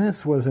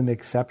 Nicodemus was an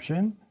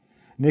exception.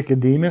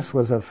 Nicodemus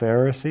was a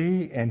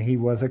Pharisee, and he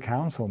was a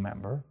council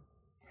member.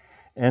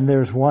 And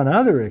there's one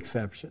other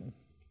exception.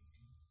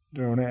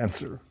 Don't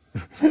answer.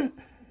 There's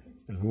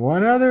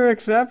one other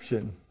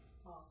exception.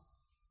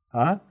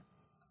 Huh?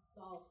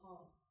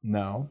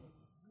 No.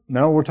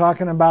 No, we're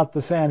talking about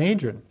the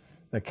Sanhedrin,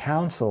 the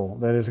council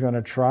that is going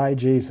to try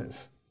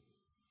Jesus.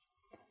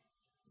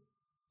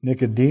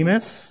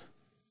 Nicodemus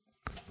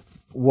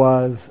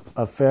was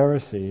a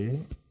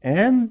Pharisee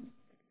and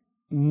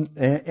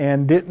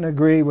didn't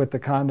agree with the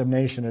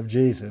condemnation of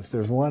Jesus.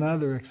 There's one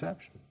other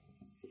exception.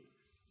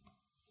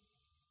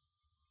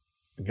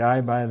 A guy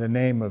by the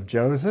name of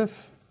Joseph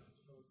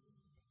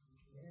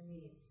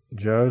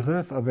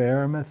of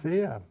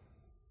Arimathea.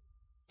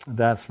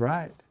 That's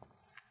right.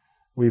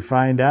 We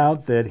find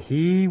out that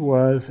he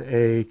was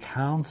a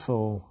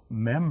council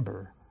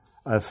member,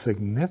 a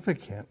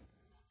significant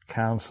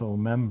council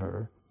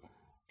member.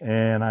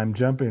 And I'm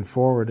jumping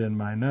forward in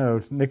my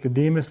notes.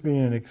 Nicodemus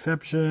being an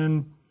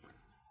exception.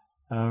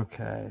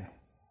 Okay.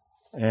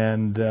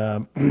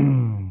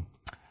 And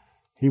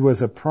he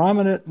was a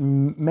prominent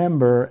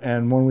member,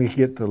 and when we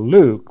get to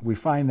Luke, we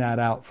find that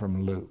out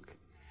from Luke.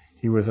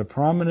 He was a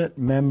prominent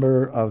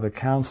member of the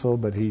council,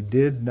 but he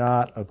did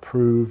not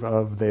approve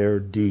of their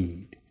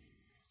deed.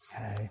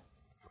 Okay.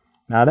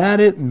 Now that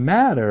didn't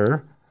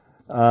matter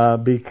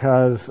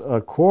because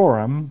a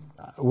quorum,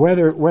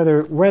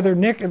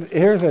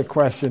 here's a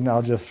question,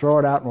 I'll just throw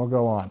it out and we'll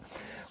go on.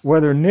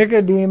 Whether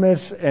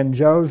Nicodemus and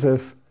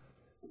Joseph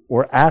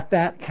were at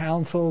that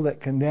council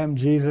that condemned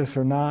Jesus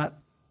or not,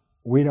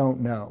 we don't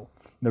know.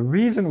 The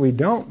reason we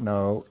don't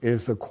know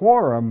is the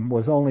quorum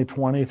was only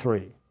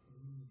 23.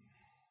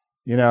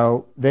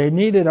 They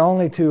needed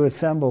only to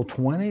assemble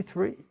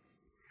 23.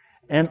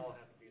 And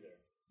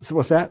so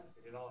what's that?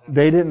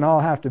 They didn't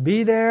all have to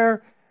be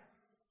there.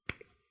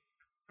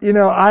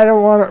 I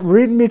don't want to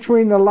read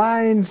between the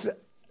lines.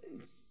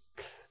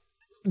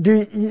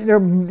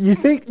 You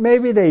think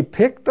maybe they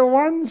picked the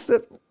ones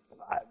that?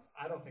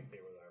 I don't think they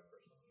were there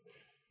personally.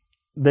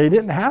 They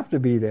didn't have to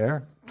be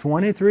there.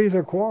 23 is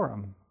a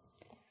quorum.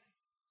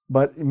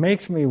 But it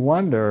makes me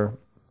wonder,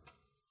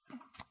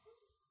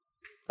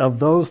 of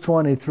those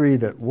 23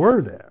 that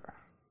were there,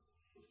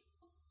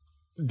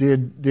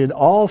 did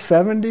all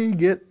 70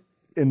 get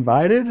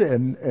invited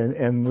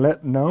and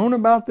let known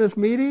about this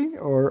meeting?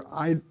 Or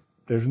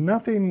there's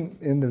nothing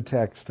in the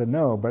text to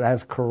know, but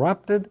as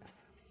corrupted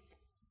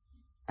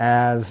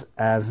as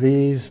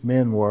these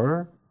men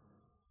were,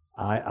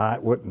 I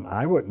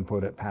wouldn't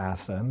put it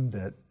past them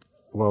that,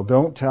 well,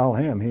 don't tell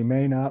him. He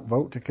may not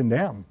vote to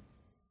condemn.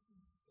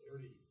 They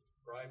already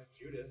bribed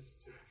Judas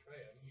to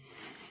betray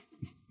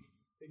him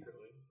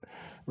secretly.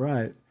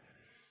 Right.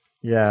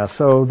 Yeah,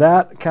 so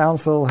that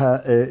council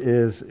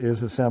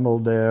is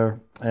assembled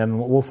there, and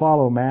we'll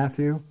follow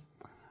Matthew.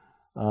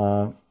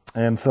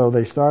 And so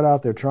they start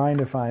out, they're trying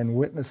to find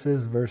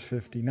witnesses, verse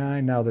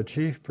 59. Now the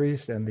chief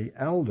priest and the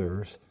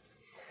elders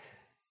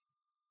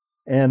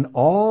and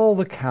all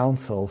the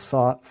council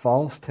sought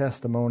false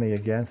testimony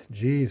against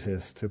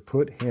Jesus to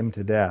put him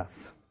to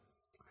death.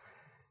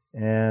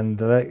 And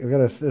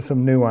there's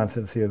some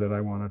nuances here that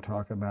I want to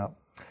talk about.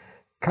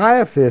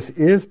 Caiaphas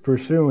is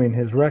pursuing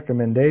his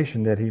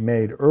recommendation that he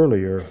made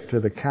earlier to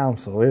the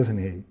council, isn't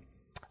he?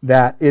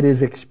 That it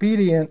is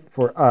expedient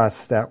for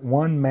us that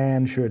one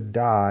man should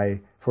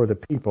die for the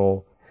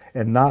people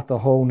and not the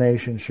whole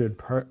nation should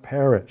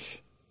perish.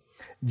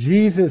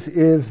 Jesus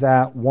is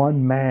that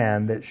one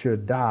man that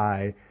should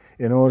die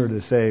in order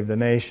to save the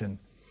nation.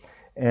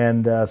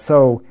 And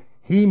so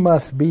he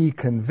must be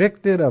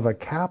convicted of a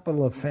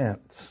capital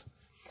offense.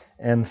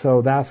 And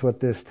so that's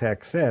what this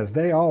text says.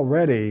 They're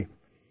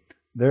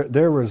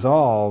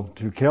resolved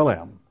to kill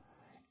him.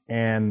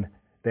 And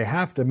they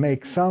have to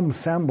make some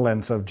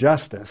semblance of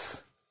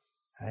justice.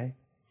 Okay?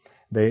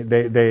 They're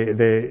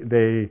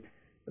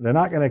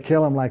not going to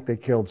kill him like they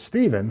killed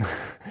Stephen.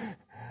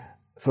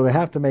 So they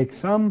have to make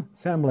some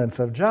semblance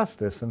of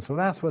justice, and so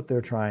that's what they're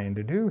trying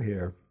to do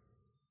here.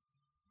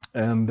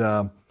 And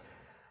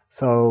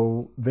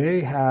so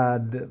they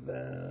had,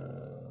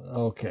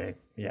 the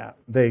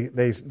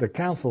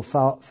council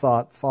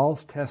sought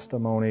false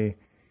testimony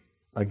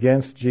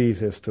against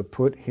Jesus to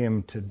put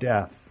him to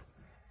death.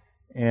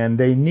 And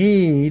they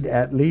need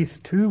at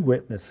least 2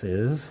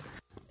 witnesses,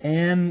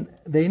 and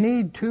they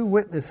need 2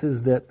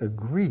 witnesses that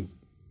agree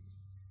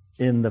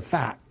in the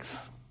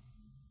facts.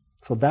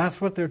 So that's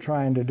what they're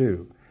trying to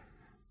do.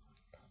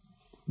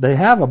 They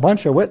have a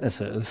bunch of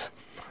witnesses,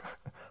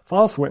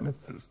 false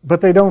witnesses,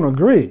 but they don't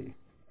agree.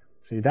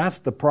 See, that's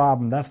the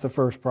problem. That's the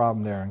first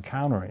problem they're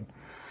encountering.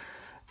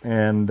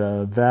 And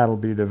that'll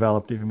be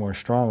developed even more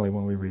strongly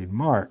when we read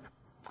Mark.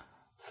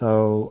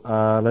 So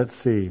let's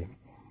see.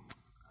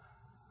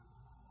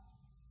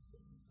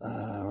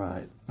 All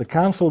right. The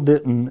council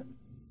didn't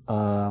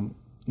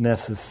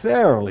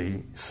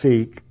necessarily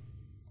seek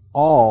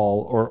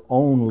all or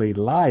only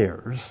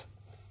liars.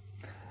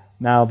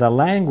 Now, the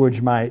language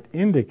might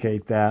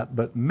indicate that,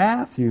 but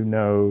Matthew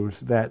knows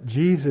that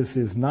Jesus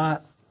is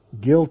not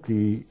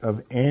guilty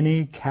of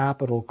any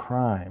capital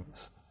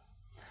crimes.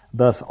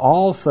 Thus,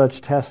 all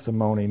such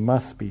testimony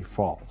must be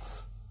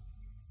false.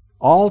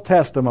 All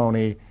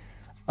testimony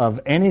of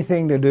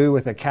anything to do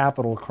with a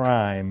capital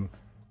crime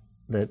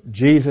that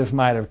Jesus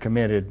might have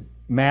committed,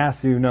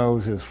 Matthew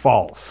knows is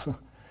false.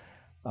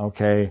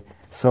 Okay?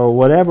 So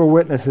whatever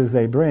witnesses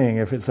they bring,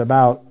 if it's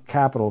about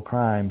capital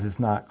crimes, is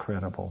not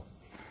credible.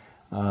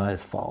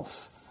 It's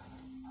false.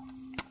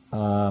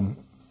 Now,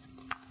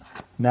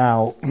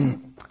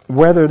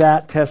 whether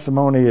that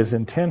testimony is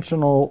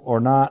intentional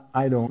or not,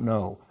 I don't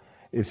know.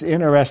 It's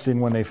interesting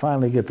when they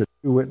finally get the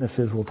 2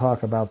 witnesses. We'll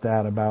talk about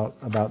that,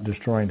 about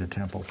destroying the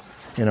temple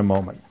in a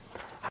moment.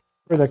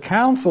 For the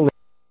council,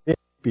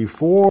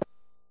 before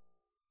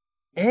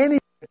any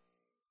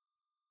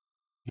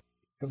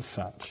of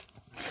such,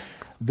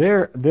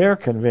 they're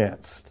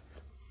convinced.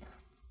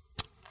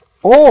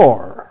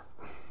 Or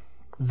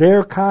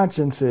their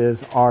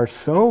consciences are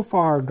so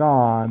far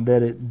gone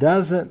that it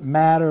doesn't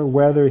matter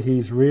whether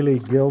he's really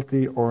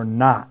guilty or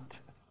not.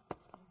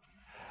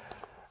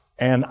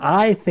 And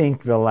I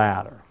think the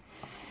latter.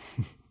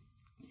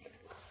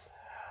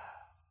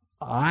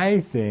 I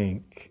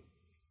think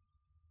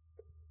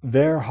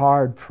they're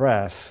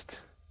hard-pressed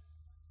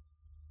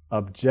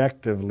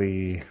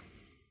objectively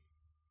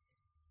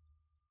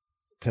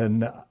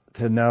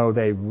to know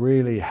they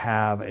really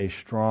have a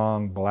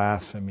strong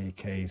blasphemy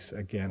case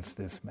against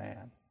this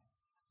man.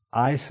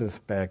 I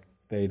suspect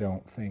they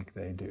don't think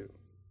they do.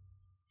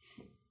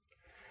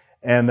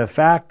 And the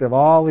fact of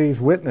all these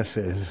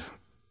witnesses,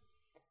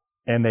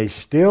 and they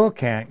still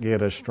can't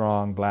get a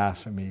strong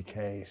blasphemy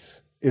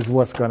case, is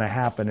what's going to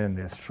happen in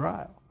this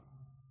trial.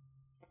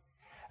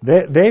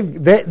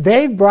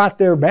 They've brought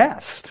their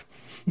best,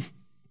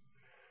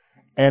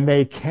 and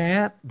they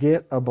can't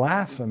get a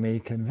blasphemy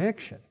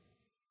conviction.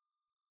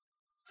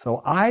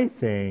 So I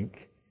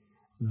think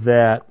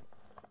that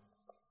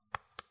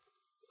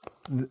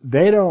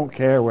they don't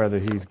care whether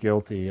he's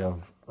guilty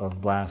of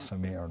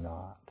blasphemy or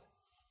not.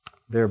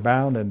 They're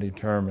bound and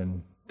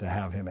determined to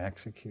have him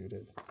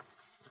executed.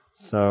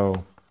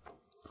 So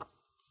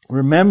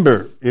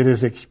remember, it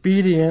is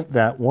expedient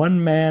that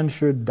one man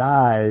should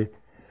die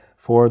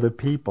for the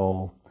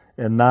people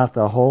and not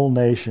the whole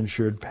nation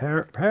should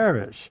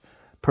perish.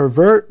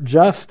 Pervert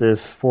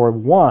justice for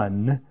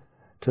one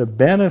to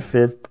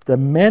benefit the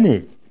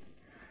many.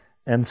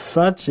 And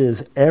such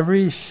is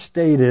every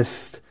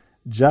statist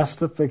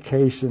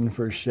justification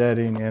for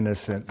shedding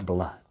innocent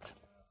blood.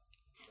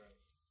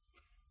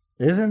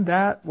 Isn't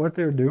that what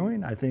they're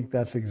doing? I think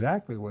that's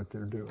exactly what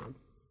they're doing.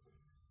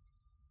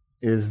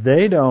 Is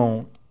they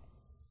don't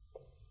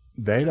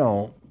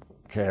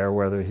care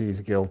whether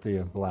he's guilty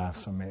of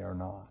blasphemy or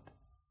not.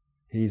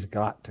 He's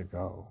got to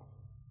go.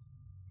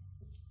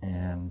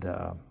 And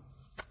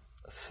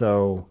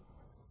so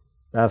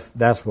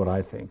that's what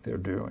I think they're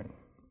doing.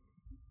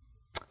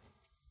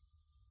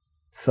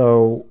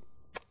 So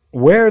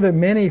where the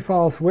many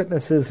false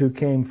witnesses who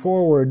came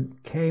forward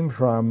came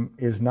from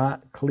is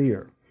not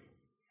clear.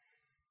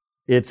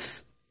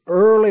 It's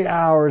early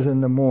hours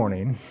in the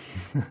morning,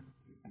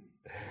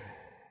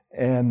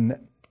 and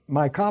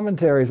my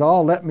commentaries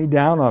all let me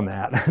down on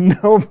that.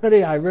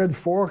 I read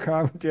 4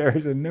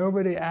 commentaries, and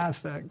nobody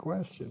asked that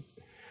question.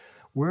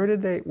 Where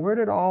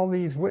did all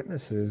these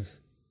witnesses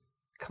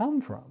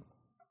come from?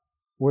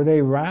 Were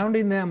they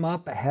rounding them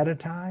up ahead of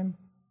time?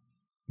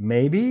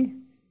 Maybe.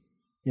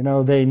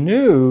 They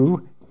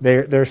knew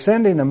they're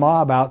sending the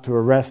mob out to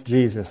arrest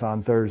Jesus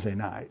on Thursday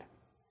night.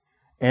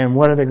 And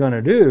what are they going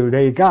to do?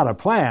 They got a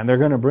plan. They're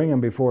going to bring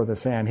him before the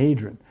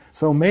Sanhedrin.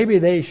 So maybe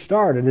they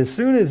started, as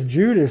soon as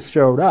Judas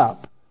showed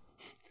up,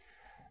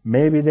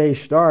 maybe they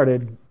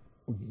started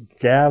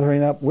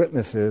gathering up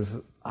witnesses.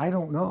 I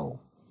don't know.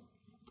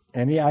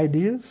 Any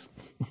ideas?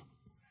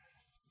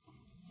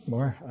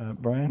 More,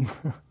 Brian?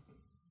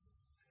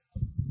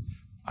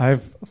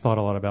 I've thought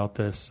a lot about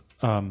this.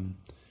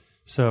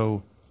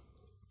 So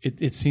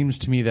it seems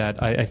to me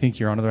that I think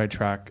you're on the right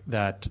track,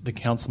 that the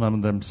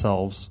councilmen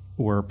themselves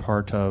were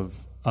part of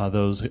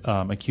those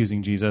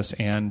accusing Jesus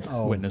and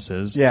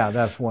witnesses. Yeah,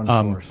 that's one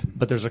source.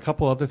 But there's a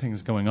couple other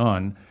things going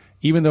on.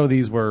 Even though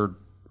these were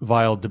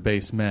vile,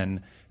 debased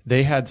men,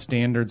 they had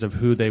standards of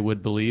who they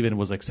would believe and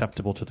was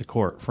acceptable to the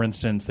court. For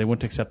instance, they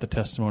wouldn't accept the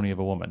testimony of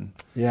a woman.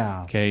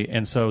 Yeah. Okay,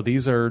 and so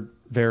these are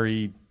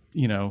very,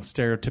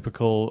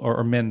 stereotypical,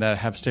 or men that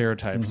have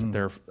stereotypes that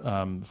they're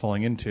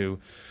falling into.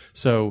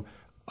 So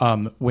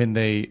when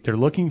they're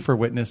looking for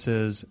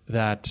witnesses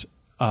that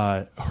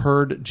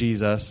heard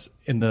Jesus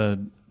in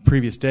the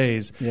previous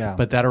days,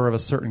 but that are of a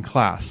certain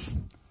class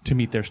to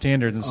meet their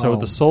standards. And so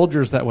the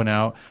soldiers that went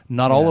out,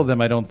 not all of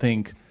them, I don't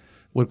think,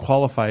 would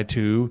qualify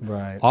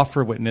to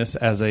offer witness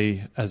as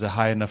a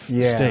high enough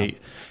state.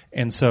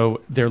 And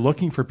so they're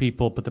looking for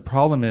people, but the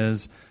problem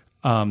is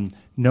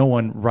no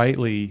one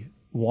rightly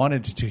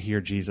wanted to hear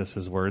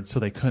Jesus' words, so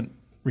they couldn't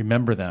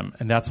remember them.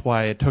 And that's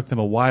why it took them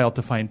a while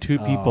to find 2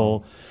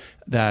 people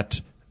that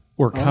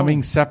were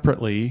coming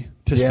separately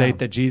to state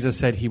that Jesus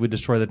said he would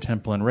destroy the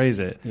temple and raise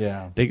it.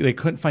 Yeah. They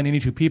couldn't find any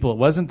 2 people. It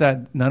wasn't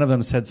that none of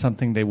them said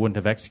something they wouldn't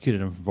have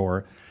executed him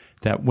for,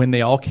 that when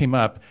they all came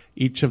up,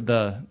 each of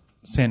the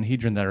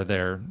Sanhedrin that are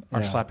there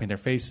are slapping their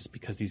faces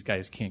because these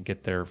guys can't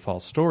get their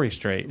false story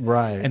straight.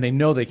 Right. And they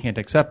know they can't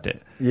accept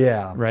it.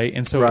 Yeah. Right?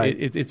 And so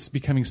it's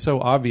becoming so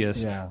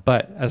obvious. Yeah.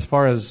 But as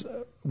far as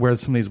where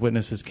some of these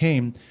witnesses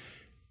came,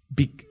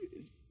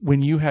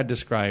 when you had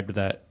described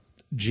that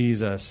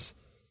Jesus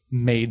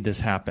made this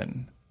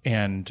happen,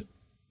 and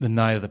the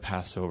night of the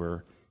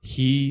Passover,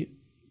 he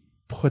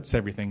puts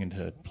everything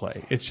into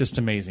play. It's just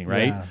amazing,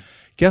 right? Yeah.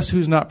 Guess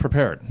who's not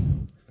prepared?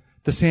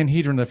 The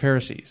Sanhedrin, the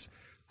Pharisees.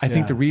 I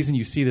think the reason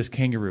you see this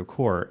kangaroo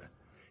court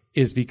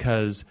is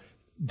because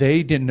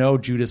they didn't know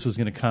Judas was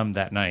going to come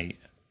that night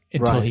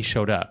until he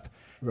showed up.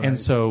 Right. And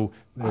so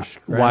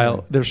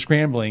while they're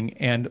scrambling,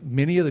 and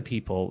many of the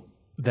people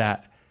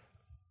that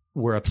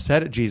were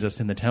upset at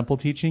Jesus in the temple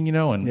teaching,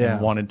 and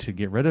wanted to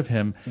get rid of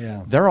him,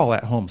 they're all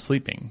at home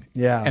sleeping.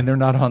 Yeah. And they're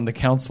not on the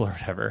council or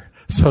whatever.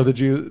 So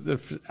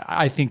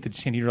I think the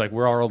Sanhedrin were like,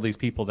 where are all these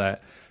people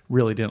that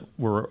really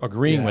were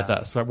agreeing with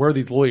us? So where are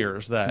these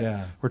lawyers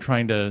that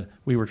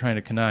we were trying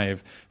to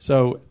connive?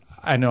 So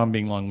I know I'm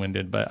being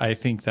long-winded, but I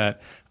think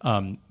that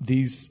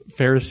these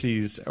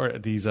Pharisees or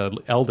these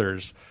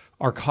elders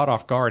are caught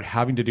off guard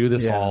having to do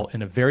this all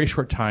in a very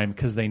short time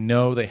because they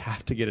know they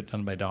have to get it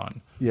done by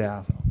dawn.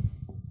 Yeah.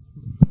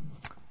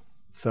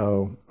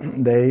 So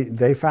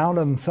they found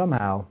him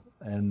somehow,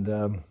 and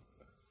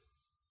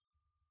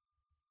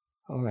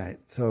all right.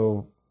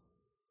 So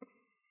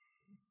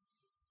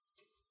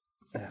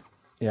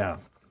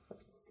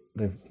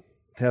the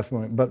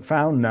testimony, but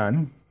found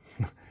none.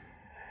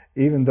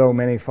 Even though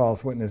many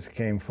false witnesses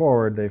came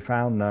forward, they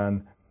found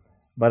none.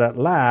 But at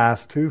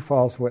last, 2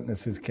 false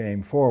witnesses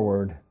came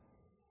forward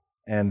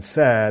and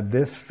said,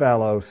 "This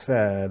fellow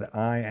said,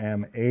 I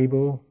am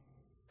able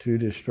to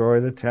destroy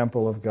the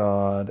temple of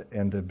God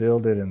and to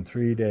build it in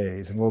 3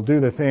 days." And we'll do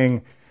the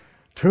thing.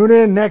 Tune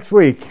in next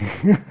week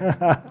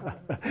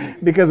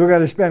because we're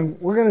going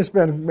to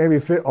spend maybe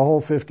a whole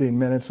 15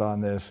 minutes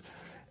on this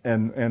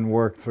and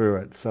work through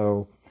it.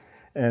 So,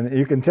 and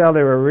you can tell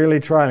they were really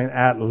trying.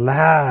 At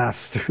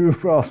last, 2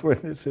 false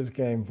witnesses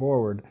came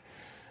forward.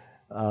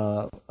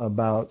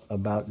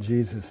 about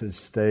Jesus'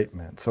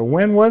 statement. So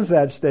when was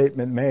that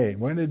statement made?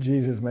 When did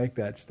Jesus make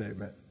that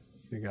statement,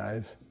 you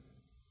guys?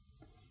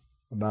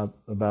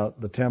 About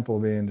the temple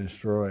being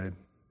destroyed.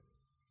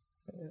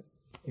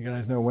 You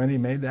guys know when he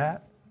made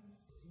that?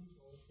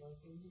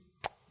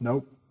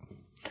 Nope.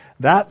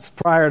 That's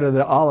prior to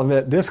the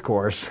Olivet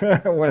Discourse,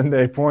 when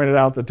they pointed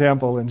out the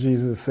temple and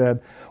Jesus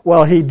said,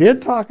 well, he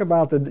did talk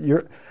about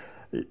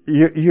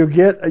you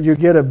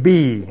get a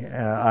B.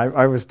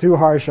 I was too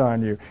harsh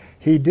on you.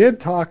 He did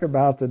talk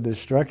about the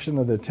destruction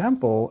of the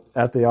temple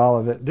at the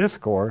Olivet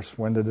Discourse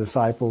when the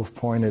disciples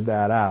pointed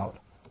that out.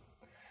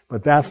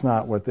 But that's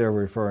not what they're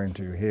referring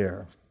to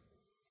here.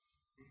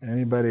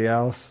 Anybody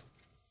else?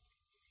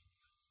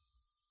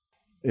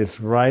 It's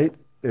right.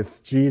 It's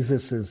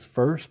Jesus'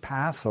 first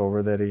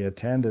Passover that he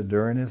attended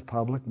during his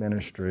public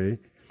ministry.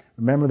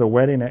 Remember the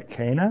wedding at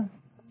Cana?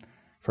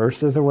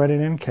 First is the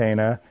wedding in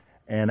Cana,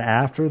 and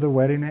after the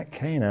wedding at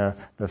Cana,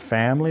 the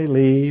family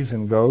leaves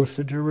and goes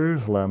to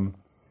Jerusalem,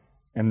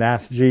 and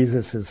that's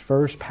Jesus'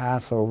 first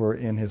Passover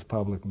in his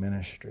public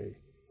ministry.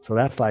 So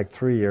that's like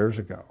 3 years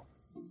ago.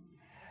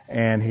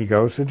 And he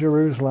goes to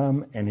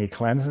Jerusalem, and he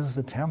cleanses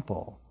the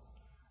temple.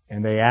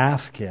 And they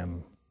ask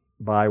him,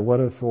 by what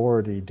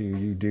authority do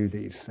you do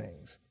these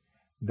things?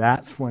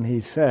 That's when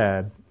he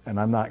said, and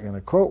I'm not going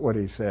to quote what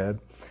he said,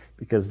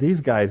 because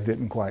these guys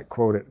didn't quite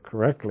quote it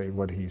correctly,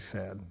 what he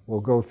said. We'll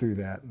go through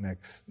that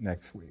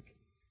next week.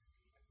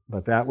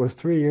 But that was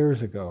 3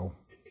 years ago.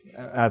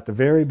 At the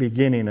very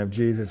beginning of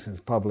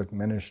Jesus' public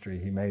ministry,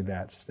 he made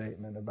that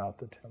statement about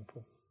the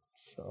temple.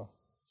 So,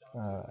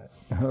 all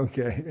right.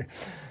 Okay.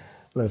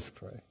 Let's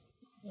pray.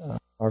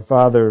 Our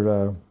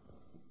Father,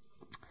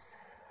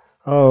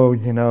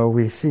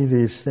 we see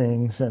these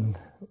things and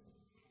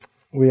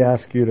we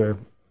ask you to,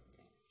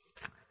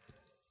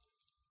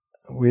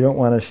 we don't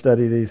want to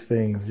study these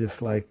things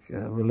just like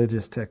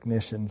religious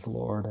technicians,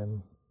 Lord,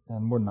 and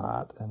we're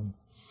not.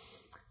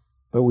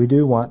 But we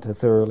do want to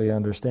thoroughly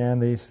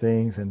understand these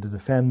things and to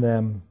defend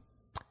them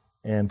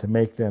and to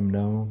make them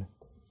known.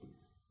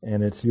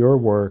 And it's your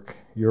work,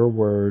 your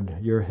word,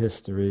 your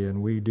history,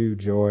 and we do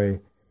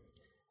joy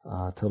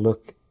to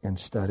look and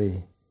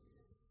study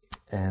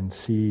and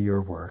see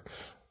your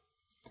works.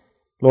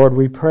 Lord,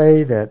 we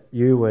pray that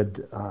you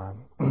would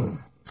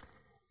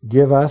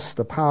give us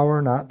the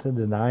power not to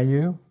deny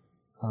you,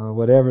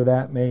 whatever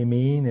that may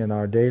mean in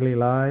our daily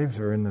lives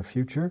or in the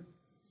future,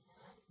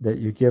 that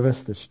you give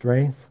us the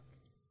strength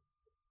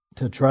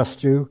to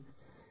trust you,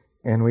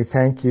 and we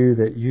thank you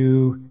that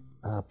you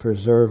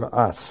preserve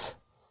us.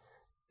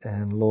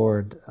 And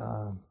Lord,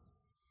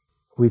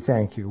 we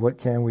thank you. What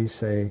can we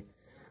say?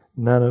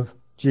 None of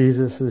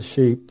Jesus'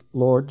 sheep,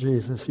 Lord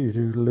Jesus, you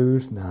do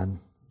lose none.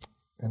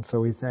 And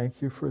so we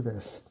thank you for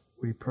this.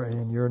 We pray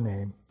in your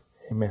name.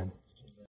 Amen.